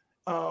people.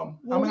 I'm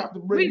gonna have to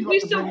bring. We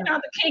still working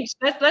on the kinks.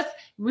 Let's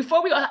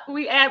before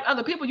we add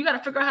other people. You got to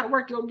figure out how to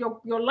work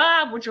your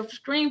live with your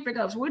screen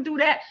pickups. We'll do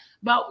that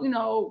about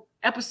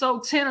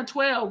episode 10 or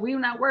 12. We're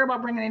not worried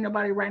about bringing in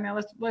nobody right now.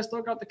 Let's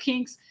work out the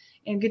kinks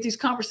and get these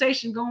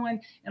conversations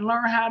going and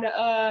learn how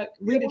to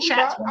read the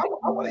chats.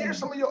 I want to hear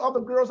some of your other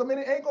girls. I mean,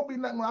 it ain't gonna be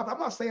nothing. I'm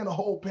not saying the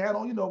whole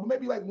panel, you know,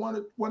 maybe like one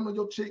of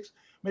your chicks,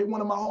 maybe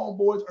one of my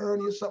homeboys,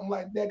 Ernie, or something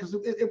like that. Because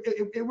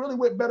it really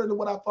went better than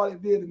what I thought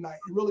it did tonight.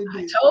 It really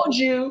did. I told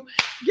you.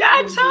 Yeah,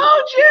 I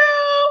told you.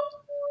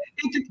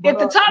 If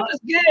the top is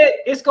good,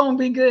 it's gonna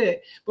be good.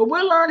 But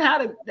we'll learn how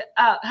to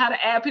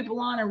add people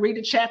on and read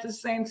the chat at the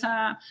same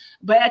time.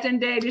 But at the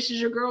end of the day, this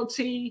is your girl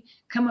T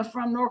coming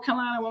from North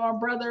Carolina with our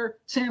brother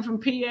Tim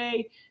from PA.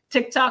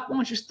 TikTok,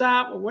 won't you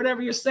stop, or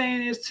whatever you're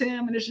saying is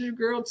Tim, and this is your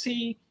girl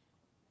T.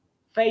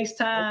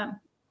 Facebook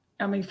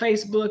and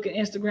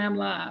Instagram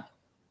Live.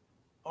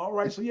 All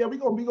right, so yeah, we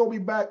gonna be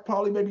back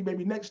probably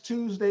maybe next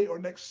Tuesday or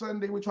next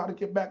Sunday. We try to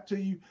get back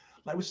to you.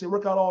 Like we said,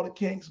 work out all the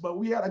kinks, but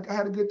I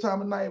had a good time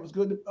tonight. It was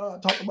good to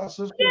talk to my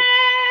sister.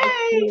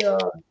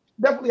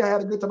 Definitely, I had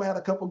a good time. I had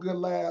a couple good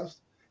laughs,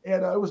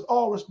 and it was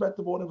all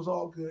respectable and it was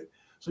all good.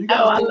 So you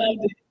guys, I loved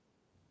it.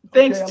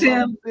 Thanks,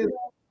 Tim.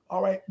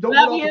 All right, don't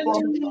get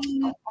off the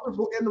phone. I'll just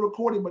go end the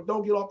recording, but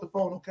don't get off the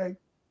phone, okay?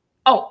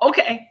 Oh,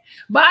 okay.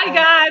 Bye,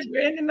 guys.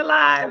 We're ending the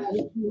live.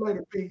 See you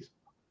later. Peace.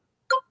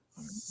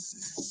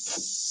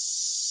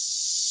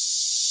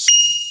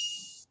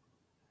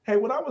 Hey,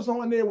 when I was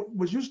on there,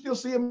 was you still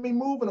seeing me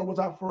moving, or was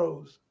I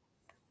froze?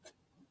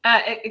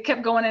 It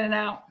kept going in and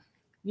out.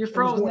 You're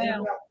froze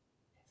now.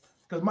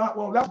 Because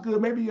that's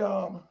good. Maybe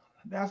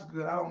that's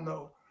good. I don't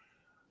know,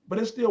 but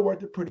it still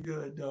worked it pretty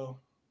good though.